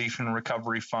Regional Relief and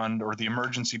Recovery Fund, or the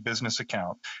Emergency Business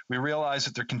Account. We realize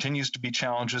that there continues to be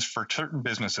challenges for certain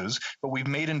businesses, but we've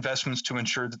made investments to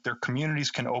ensure that their communities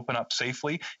can open up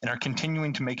safely and are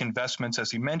continuing to make investments,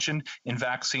 as he mentioned, in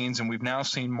vaccines, and we've now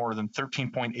seen more than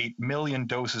 13.8 million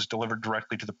doses delivered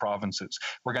directly to the provinces.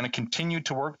 We're going to continue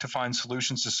to work to find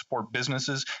solutions to support businesses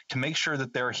to make sure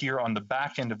that they're here on the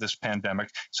back end of this pandemic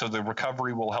so the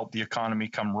recovery will help the economy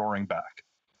come roaring back.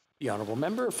 The Honourable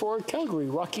Member for Calgary,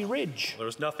 Rocky Ridge.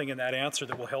 There's nothing in that answer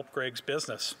that will help Greg's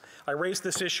business. I raised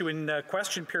this issue in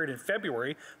question period in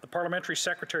February. The Parliamentary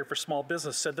Secretary for Small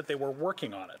Business said that they were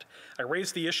working on it. I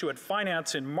raised the issue at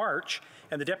Finance in March,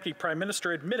 and the Deputy Prime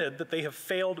Minister admitted that they have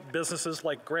failed businesses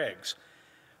like Greg's.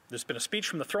 There's been a speech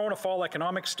from the throne, a fall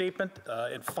economic statement,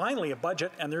 and finally a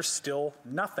budget, and there's still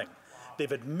nothing.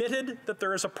 They've admitted that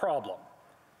there is a problem.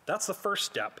 That's the first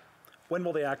step. When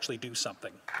will they actually do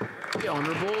something? The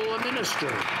Honourable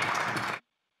Minister.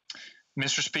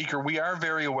 Mr. Speaker, we are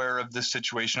very aware of this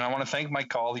situation. I want to thank my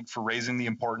colleague for raising the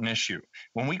important issue.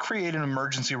 When we created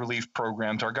emergency relief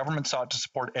programs, our government sought to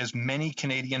support as many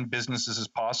Canadian businesses as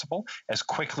possible, as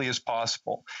quickly as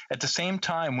possible. At the same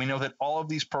time, we know that all of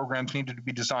these programs needed to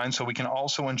be designed so we can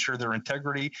also ensure their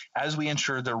integrity as we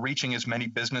ensure they're reaching as many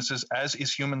businesses as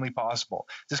is humanly possible.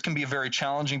 This can be a very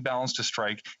challenging balance to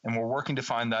strike, and we're working to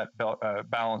find that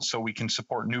balance so we can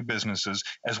support new businesses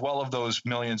as well as those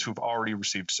millions who've already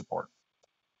received support.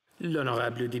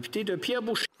 L'honorable député de Pierre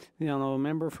Boucher. The honourable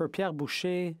member for Pierre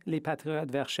Boucher, Les Patriotes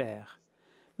Verchères.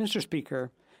 Mr. Speaker,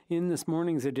 in this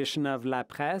morning's edition of La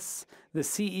Presse, the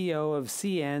CEO of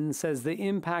CN says the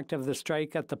impact of the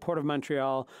strike at the Port of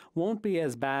Montreal won't be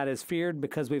as bad as feared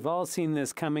because we've all seen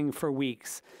this coming for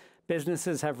weeks.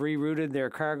 Businesses have rerouted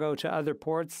their cargo to other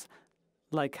ports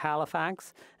like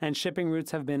Halifax, and shipping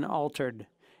routes have been altered.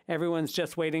 Everyone's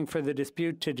just waiting for the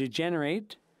dispute to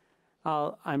degenerate.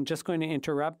 I'm just going to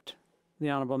interrupt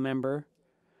the honourable member.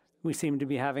 We seem to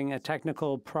be having a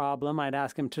technical problem. I'd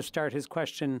ask him to start his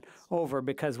question over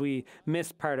because we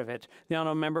missed part of it. The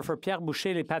honourable member for Pierre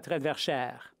Boucher, Les Patriotes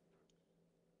Verchères.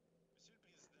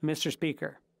 Mr.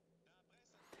 Speaker,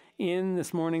 in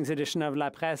this morning's edition of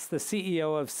La Presse, the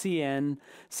CEO of CN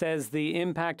says the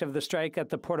impact of the strike at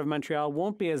the Port of Montreal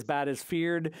won't be as bad as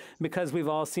feared because we've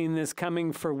all seen this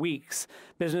coming for weeks.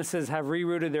 Businesses have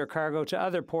rerouted their cargo to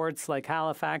other ports like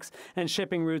Halifax, and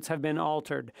shipping routes have been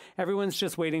altered. Everyone's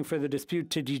just waiting for the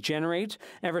dispute to degenerate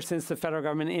ever since the federal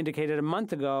government indicated a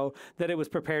month ago that it was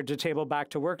prepared to table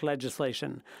back-to-work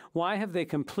legislation. Why have they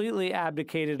completely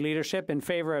abdicated leadership in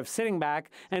favor of sitting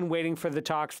back and waiting for the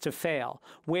talks to fail?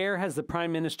 Where has the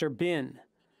Prime Minister been?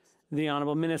 The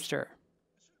Honourable Minister.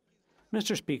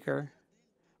 Mr. Speaker,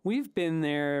 we've been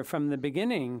there from the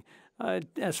beginning.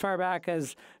 As far back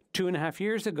as 2.5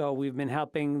 years ago, we've been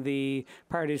helping the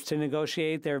parties to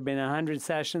negotiate. There have been 100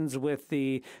 sessions with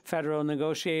the federal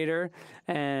negotiator,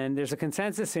 and there's a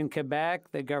consensus in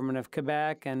Quebec, the government of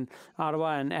Quebec and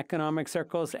Ottawa and economic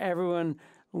circles. Everyone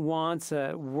wants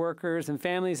workers and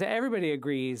families. Everybody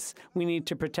agrees we need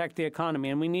to protect the economy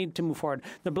and we need to move forward.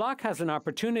 The Bloc has an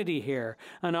opportunity here,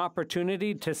 an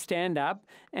opportunity to stand up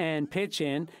and pitch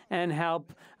in and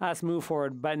help us move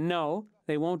forward. But no,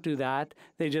 they won't do that.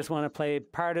 They just want to play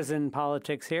partisan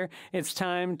politics here. It's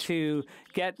time to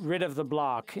get rid of the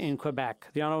Bloc in Quebec.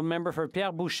 The honourable member for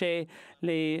Pierre Boucher,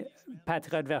 Les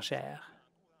Patriotes Verchères.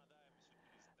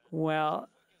 Well,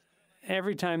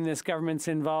 every time this government's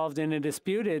involved in a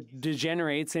dispute, it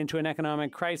degenerates into an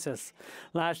economic crisis.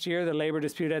 Last year, the labor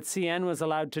dispute at CN was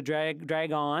allowed to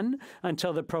drag on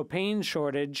until the propane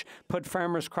shortage put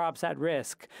farmers' crops at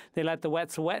risk. They let the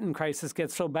wet-so-wetting crisis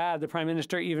get so bad, the Prime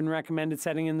Minister even recommended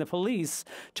setting in the police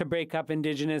to break up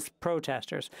Indigenous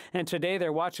protesters. And today,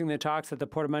 they're watching the talks at the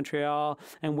Port of Montreal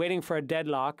and waiting for a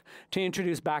deadlock to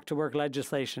introduce back-to-work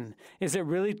legislation. Is it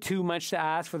really too much to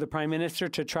ask for the Prime Minister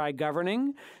to try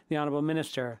governing? The Honourable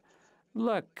Minister,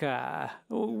 look,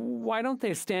 why don't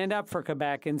they stand up for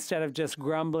Quebec instead of just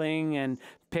grumbling and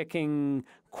picking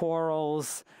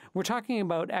quarrels? We're talking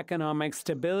about economic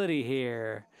stability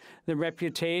here. The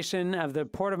reputation of the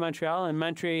Port of Montreal and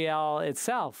Montreal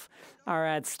itself are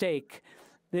at stake.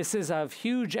 This is of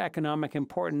huge economic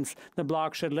importance. The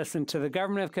Bloc should listen to the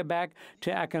government of Quebec,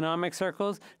 to economic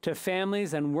circles, to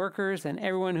families and workers and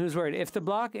everyone who's worried. If the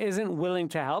Bloc isn't willing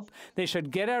to help, they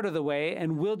should get out of the way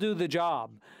and we'll do the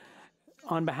job.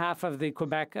 On behalf of the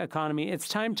Quebec economy, it's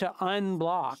time to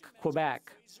unblock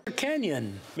Quebec.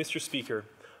 Kenyon. Mr. Speaker,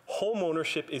 home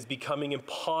ownership is becoming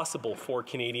impossible for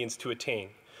Canadians to attain,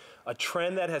 a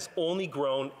trend that has only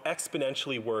grown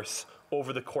exponentially worse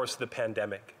over the course of the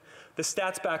pandemic. The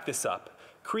stats back this up.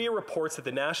 CREA reports that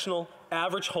the national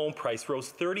average home price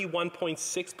rose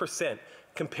 31.6%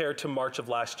 compared to March of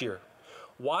last year.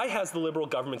 Why has the Liberal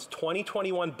government's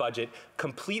 2021 budget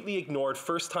completely ignored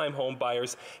first-time home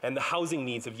buyers and the housing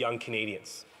needs of young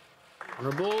Canadians?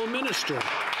 Honourable Minister.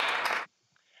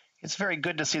 It's very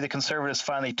good to see the Conservatives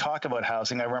finally talk about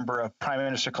housing. I remember a Prime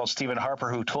Minister called Stephen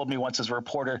Harper who told me once as a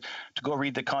reporter to go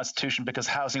read the Constitution because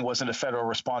housing wasn't a federal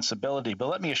responsibility. But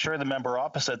let me assure the member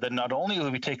opposite that not only will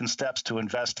we be taking steps to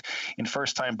invest in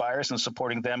first-time buyers and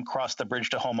supporting them cross the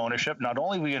bridge to home ownership, not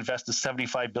only will we invest the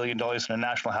 $75 billion in a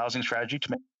national housing strategy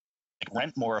to make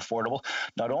rent more affordable.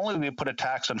 Not only will we put a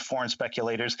tax on foreign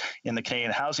speculators in the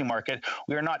Canadian housing market,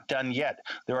 we are not done yet.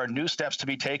 There are new steps to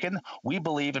be taken. We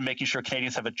believe in making sure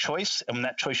Canadians have a choice, and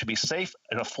that choice should be safe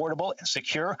and affordable and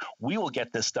secure. We will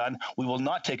get this done. We will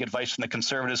not take advice from the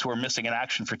Conservatives who are missing in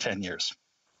action for 10 years.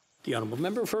 The Honourable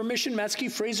Member for Mission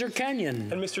Metzke, Fraser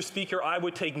Canyon. And Mr. Speaker, I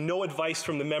would take no advice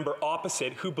from the member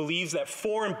opposite who believes that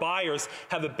foreign buyers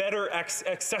have a better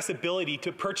accessibility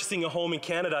to purchasing a home in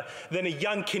Canada than a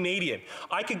young Canadian.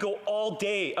 I could go all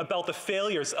day about the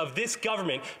failures of this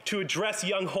government to address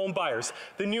young home buyers.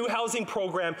 The new housing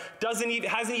program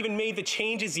hasn't even made the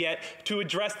changes yet to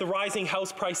address the rising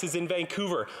house prices in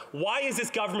Vancouver. Why is this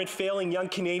government failing young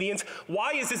Canadians?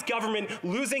 Why is this government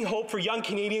losing hope for young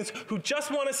Canadians who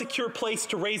just want to secure place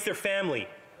to raise their family?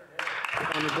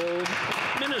 Honourable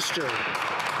Minister.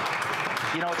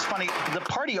 You know, it's funny, the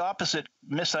party opposite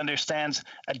misunderstands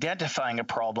identifying a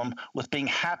problem with being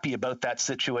happy about that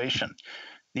situation.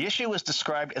 The issue was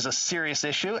described as a serious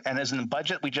issue, and as in the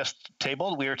budget we just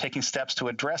tabled, we are taking steps to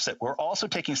address it. We're also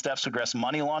taking steps to address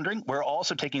money laundering. We're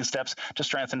also taking steps to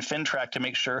strengthen FinTrack to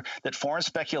make sure that foreign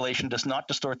speculation does not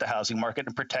distort the housing market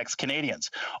and protects Canadians.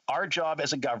 Our job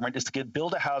as a government is to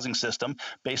build a housing system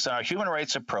based on our human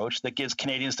rights approach that gives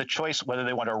Canadians the choice whether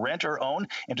they want to rent or own,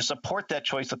 and to support that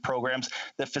choice with programs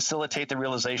that facilitate the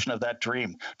realization of that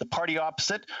dream. The party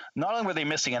opposite, not only were they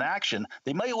missing in action,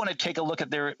 they might want to take a look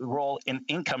at their role in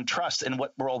income trust and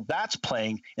what role that's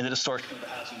playing in the distortion of the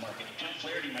housing market. John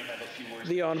Flaherty might have a few words.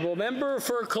 The Honourable Member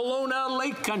for Kelowna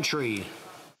Lake Country.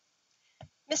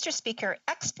 Mr. Speaker,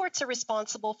 exports are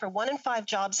responsible for 1 in 5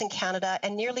 jobs in Canada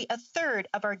and nearly a third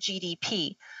of our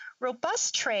GDP.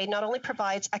 Robust trade not only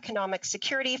provides economic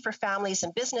security for families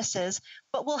and businesses,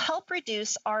 but will help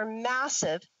reduce our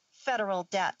massive federal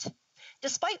debt.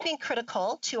 Despite being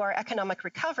critical to our economic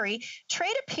recovery,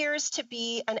 trade appears to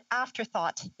be an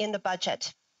afterthought in the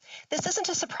budget. This isn't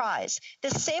a surprise.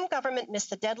 This same government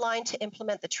missed the deadline to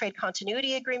implement the trade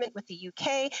continuity agreement with the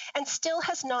UK and still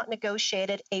has not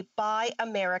negotiated a Buy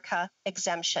America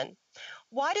exemption.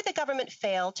 Why did the government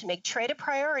fail to make trade a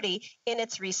priority in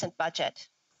its recent budget?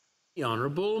 The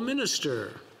Honourable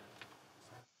Minister.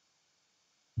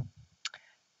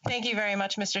 Thank you very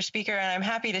much, Mr. Speaker, and I'm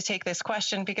happy to take this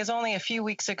question because only a few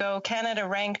weeks ago, Canada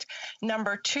ranked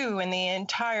number 2 in the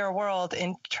entire world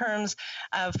in terms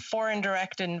of foreign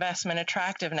direct investment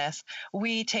attractiveness.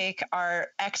 We take our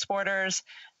exporters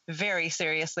very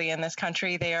seriously in this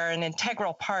country. They are an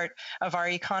integral part of our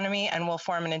economy and will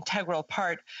form an integral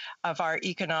part of our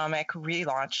economic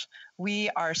relaunch.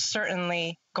 We are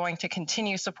certainly going to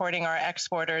continue supporting our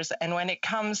exporters, and when it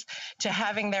comes to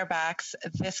having their backs,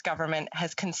 this government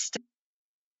has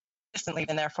consistently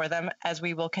been there for them, as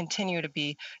we will continue to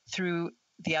be through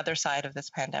the other side of this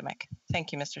pandemic.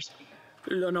 Thank you, Mr. Speaker.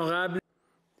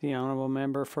 The Honourable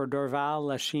Member for Dorval,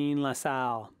 Lachine,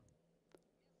 LaSalle.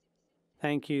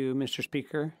 Thank you, Mr.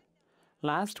 Speaker.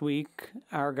 Last week,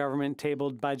 our government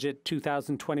tabled Budget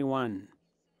 2021.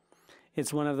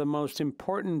 It's one of the most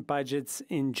important budgets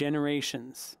in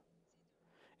generations.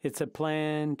 It's a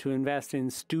plan to invest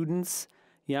in students,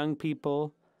 young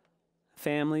people,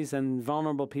 families, and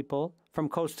vulnerable people from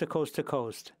coast to coast to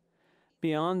coast.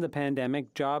 Beyond the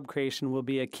pandemic, job creation will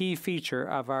be a key feature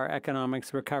of our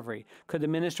economics recovery. Could the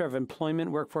Minister of Employment,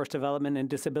 Workforce Development and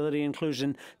Disability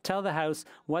Inclusion tell the House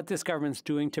what this government's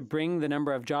doing to bring the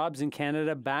number of jobs in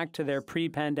Canada back to their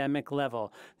pre-pandemic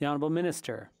level? The Honourable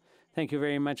Minister. Thank you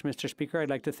very much, Mr. Speaker.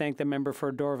 I'd like to thank the member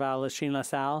for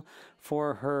Dorval-Lachine-LaSalle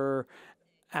for her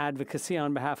advocacy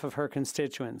on behalf of her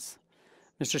constituents.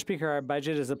 Mr. Speaker, our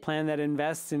budget is a plan that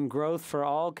invests in growth for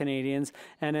all Canadians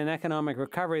and an economic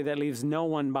recovery that leaves no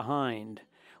one behind.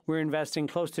 We're investing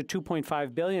close to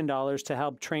 $2.5 billion to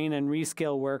help train and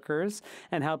reskill workers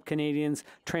and help Canadians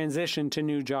transition to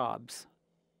new jobs.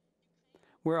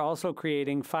 We're also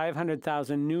creating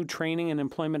 500,000 new training and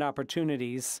employment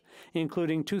opportunities,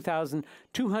 including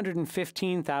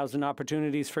 215,000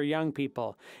 opportunities for young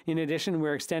people. In addition,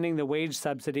 we're extending the wage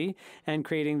subsidy and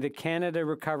creating the Canada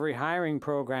Recovery Hiring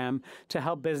Program to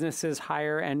help businesses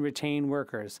hire and retain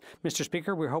workers. Mr.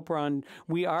 Speaker, we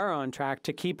are on track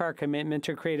to keep our commitment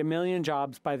to create 1 million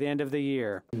jobs by the end of the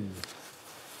year.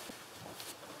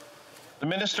 The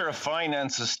Minister of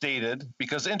Finance has stated,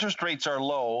 because interest rates are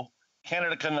low,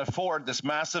 Canada can afford this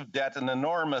massive debt and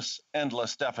enormous,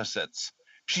 endless deficits.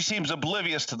 She seems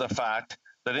oblivious to the fact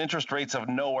that interest rates have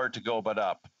nowhere to go but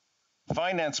up.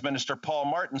 Finance Minister Paul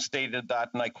Martin stated that,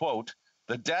 and I quote,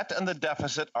 "The debt and the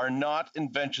deficit are not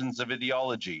inventions of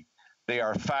ideology. They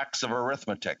are facts of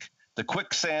arithmetic. The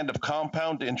quicksand of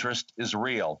compound interest is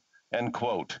real," end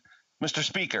quote. Mr.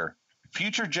 Speaker,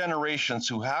 future generations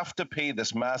who have to pay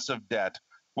this massive debt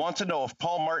want to know if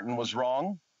Paul Martin was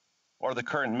wrong or the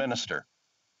current minister.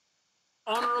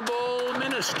 Honourable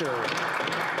Minister.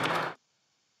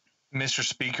 Mr.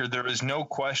 Speaker, there is no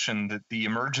question that the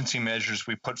emergency measures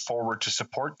we put forward to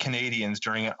support Canadians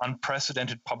during an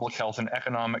unprecedented public health and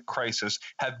economic crisis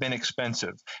have been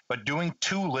expensive, but doing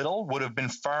too little would have been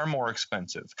far more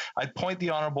expensive. I'd point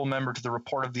the honourable member to the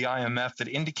report of the IMF that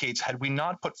indicates had we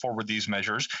not put forward these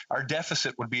measures, our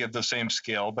deficit would be of the same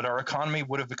scale, but our economy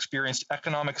would have experienced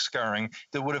economic scarring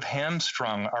that would have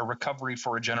hamstrung our recovery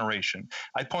for a generation.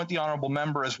 I'd point the honourable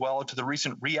member as well to the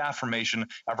recent reaffirmation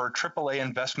of our AAA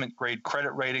investment grade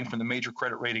credit rating from the major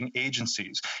credit rating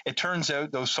agencies. It turns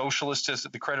out those socialists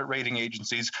at the credit rating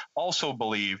agencies also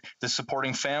believe that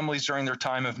supporting families during their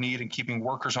time of need and keeping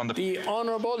workers on The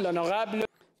Honourable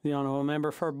Member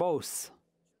for Beauce.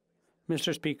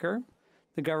 Mr. Speaker,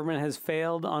 the government has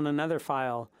failed on another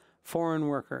file, foreign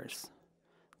workers.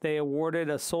 They awarded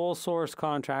a sole source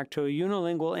contract to a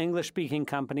unilingual English-speaking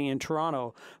company in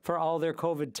Toronto for all their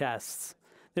COVID tests.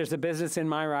 There's a business in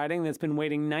my riding that's been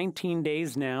waiting 19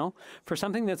 days now for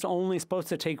something that's only supposed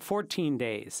to take 14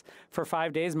 days. For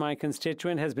 5 days, my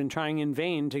constituent has been trying in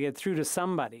vain to get through to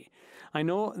somebody. I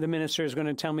know the minister is going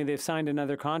to tell me they've signed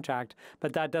another contract,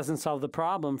 but that doesn't solve the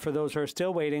problem for those who are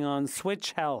still waiting on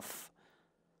Switch Health.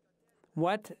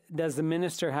 What does the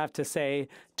minister have to say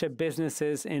to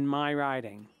businesses in my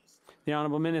riding? The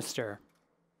Honourable Minister.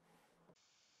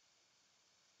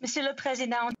 Monsieur le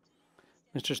Président.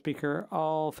 Mr. Speaker,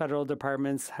 all federal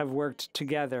departments have worked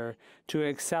together to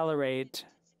accelerate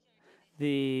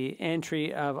the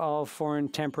entry of all foreign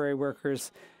temporary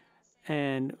workers,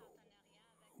 and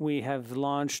we have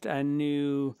launched a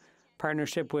new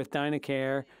partnership with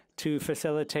Dynacare to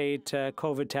facilitate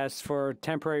COVID tests for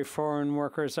temporary foreign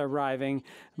workers arriving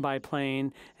by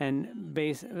plane. And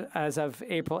as of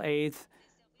April 8th,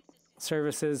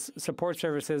 support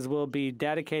services will be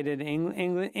dedicated in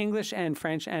English and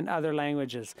French and other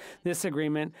languages. This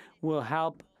agreement will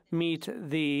help meet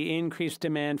the increased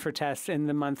demand for tests in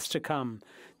the months to come.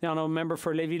 The Honourable Member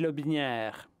for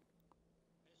Lévis-Lotbinière.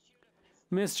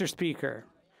 Mr. Speaker,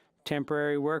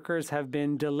 temporary workers have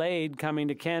been delayed coming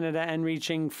to Canada and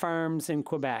reaching farms in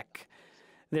Quebec.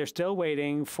 They're still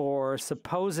waiting for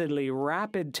supposedly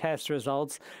rapid test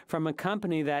results from a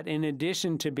company that, in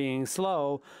addition to being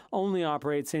slow, only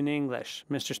operates in English.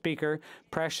 Mr. Speaker,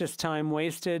 precious time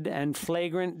wasted and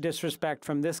flagrant disrespect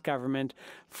from this government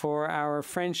for our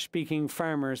French-speaking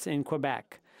farmers in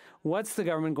Quebec. What's the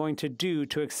government going to do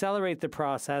to accelerate the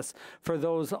process for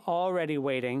those already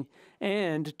waiting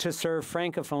and to serve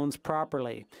Francophones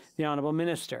properly? The Honourable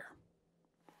Minister.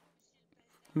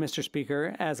 Mr.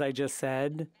 Speaker, as I just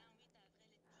said,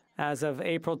 as of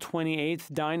April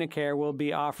 28th, Dynacare will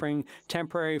be offering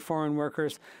temporary foreign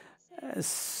workers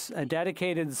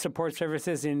dedicated support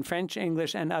services in French,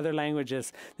 English, and other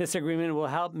languages. This agreement will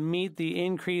help meet the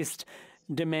increased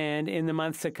demand in the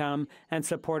months to come and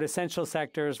support essential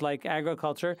sectors like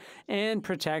agriculture and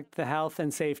protect the health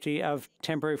and safety of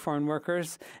temporary foreign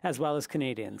workers as well as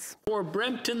Canadians. For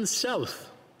Brampton South.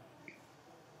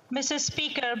 Mr.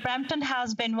 Speaker, Brampton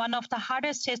has been one of the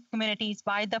hardest hit communities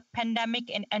by the pandemic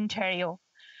in Ontario.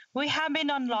 We have been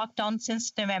on lockdown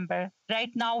since November.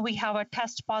 Right now, we have a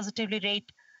test positivity rate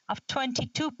of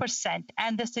 22%,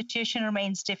 and the situation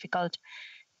remains difficult.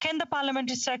 Can the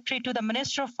Parliamentary Secretary to the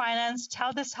Minister of Finance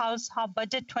tell this House how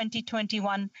Budget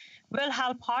 2021 will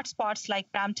help hotspots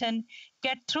like Brampton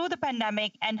get through the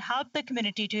pandemic and help the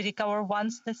community to recover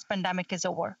once this pandemic is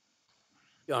over?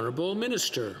 The Honourable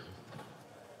Minister.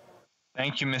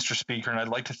 Thank you, Mr. Speaker, and I'd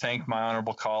like to thank my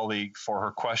honourable colleague for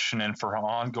her question and for her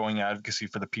ongoing advocacy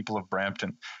for the people of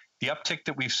Brampton. The uptick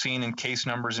that we've seen in case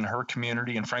numbers in her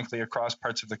community and frankly across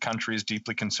parts of the country is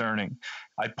deeply concerning.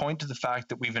 I'd point to the fact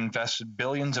that we've invested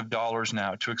billions of dollars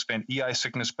now to expand EI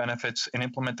sickness benefits and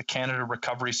implement the Canada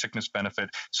Recovery Sickness Benefit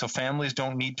so families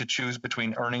don't need to choose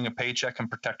between earning a paycheck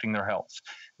and protecting their health.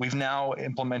 We've now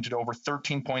implemented over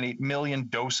 13.8 million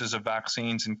doses of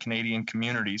vaccines in Canadian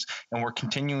communities, and we're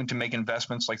continuing to make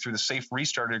investments like through the Safe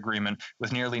Restart Agreement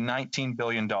with nearly $19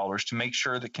 billion to make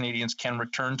sure that Canadians can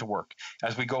return to work.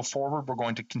 As we go forward, we're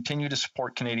going to continue to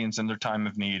support Canadians in their time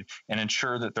of need and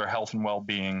ensure that their health and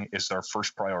well-being is our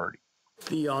first priority.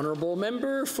 The Honourable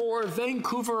Member for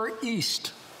Vancouver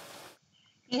East.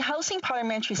 The Housing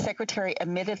Parliamentary Secretary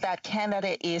admitted that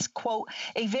Canada is, quote,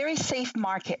 a very safe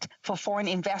market for foreign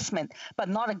investment, but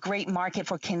not a great market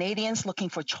for Canadians looking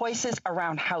for choices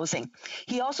around housing.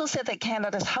 He also said that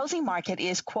Canada's housing market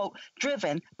is, quote,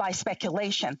 driven by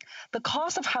speculation. The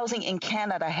cost of housing in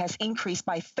Canada has increased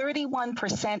by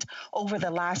 31% over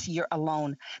the last year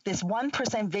alone. This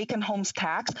 1% vacant homes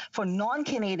tax for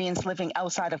non-Canadians living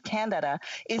outside of Canada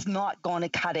is not going to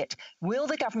cut it. Will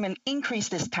the government increase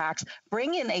this tax,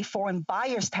 bring in a foreign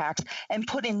buyer's tax, and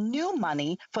put in new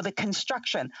money for the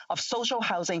construction of social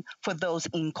housing for those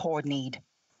in core need?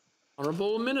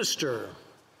 Honourable Minister.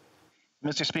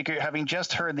 Mr. Speaker, having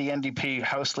just heard the NDP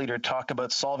House Leader talk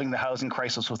about solving the housing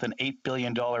crisis with an $8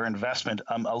 billion investment,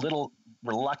 I'm a little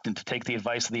reluctant to take the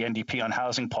advice of the NDP on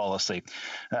housing policy.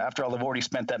 After all, they've already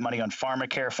spent that money on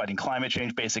pharmacare, fighting climate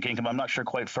change, basic income. I'm not sure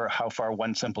quite for how far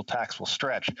one simple tax will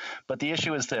stretch. But the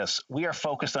issue is this. We are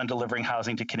focused on delivering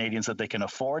housing to Canadians that they can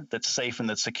afford, that's safe and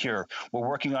that's secure. We're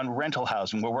working on rental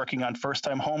housing. We're working on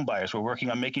first-time home buyers. We're working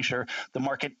on making sure the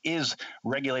market is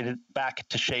regulated back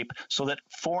to shape so that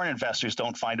foreign investors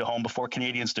don't find a home before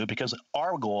Canadians do, because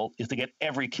our goal is to get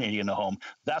every Canadian a home.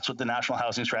 That's what the National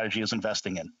Housing Strategy is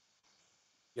investing in.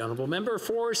 The Honourable Member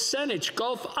for Saanich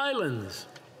Gulf Islands.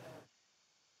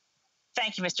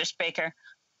 Thank you, Mr. Speaker.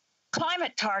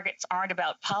 Climate targets aren't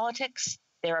about politics,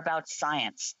 they're about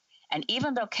science. And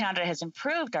even though Canada has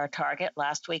improved our target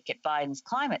last week at Biden's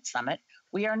climate summit,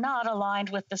 we are not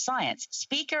aligned with the science.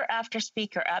 Speaker after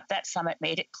speaker at that summit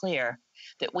made it clear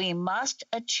that we must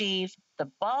achieve the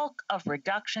bulk of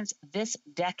reductions this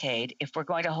decade if we're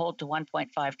going to hold to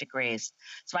 1.5 degrees.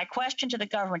 So my question to the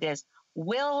government is,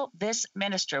 will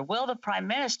the Prime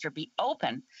Minister be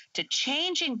open to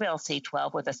changing Bill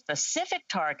C-12 with a specific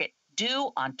target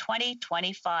due on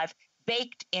 2025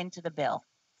 baked into the bill?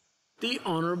 The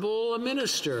Honourable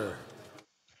Minister.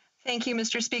 Thank you,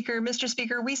 Mr. Speaker. Mr.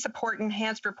 Speaker, we support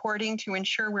enhanced reporting to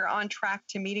ensure we're on track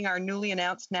to meeting our newly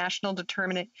announced national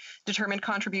determined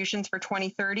contributions for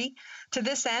 2030. To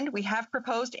this end, we have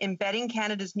proposed embedding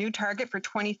Canada's new target for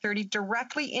 2030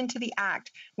 directly into the Act,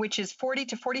 which is 40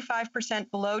 to 45%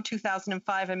 below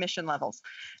 2005 emission levels.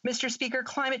 Mr. Speaker,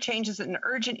 climate change is an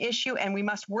urgent issue and we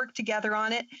must work together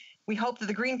on it. We hope that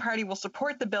the Green Party will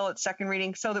support the bill at second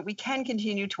reading so that we can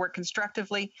continue to work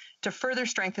constructively to further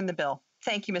strengthen the bill.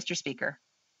 Thank you, Mr. Speaker.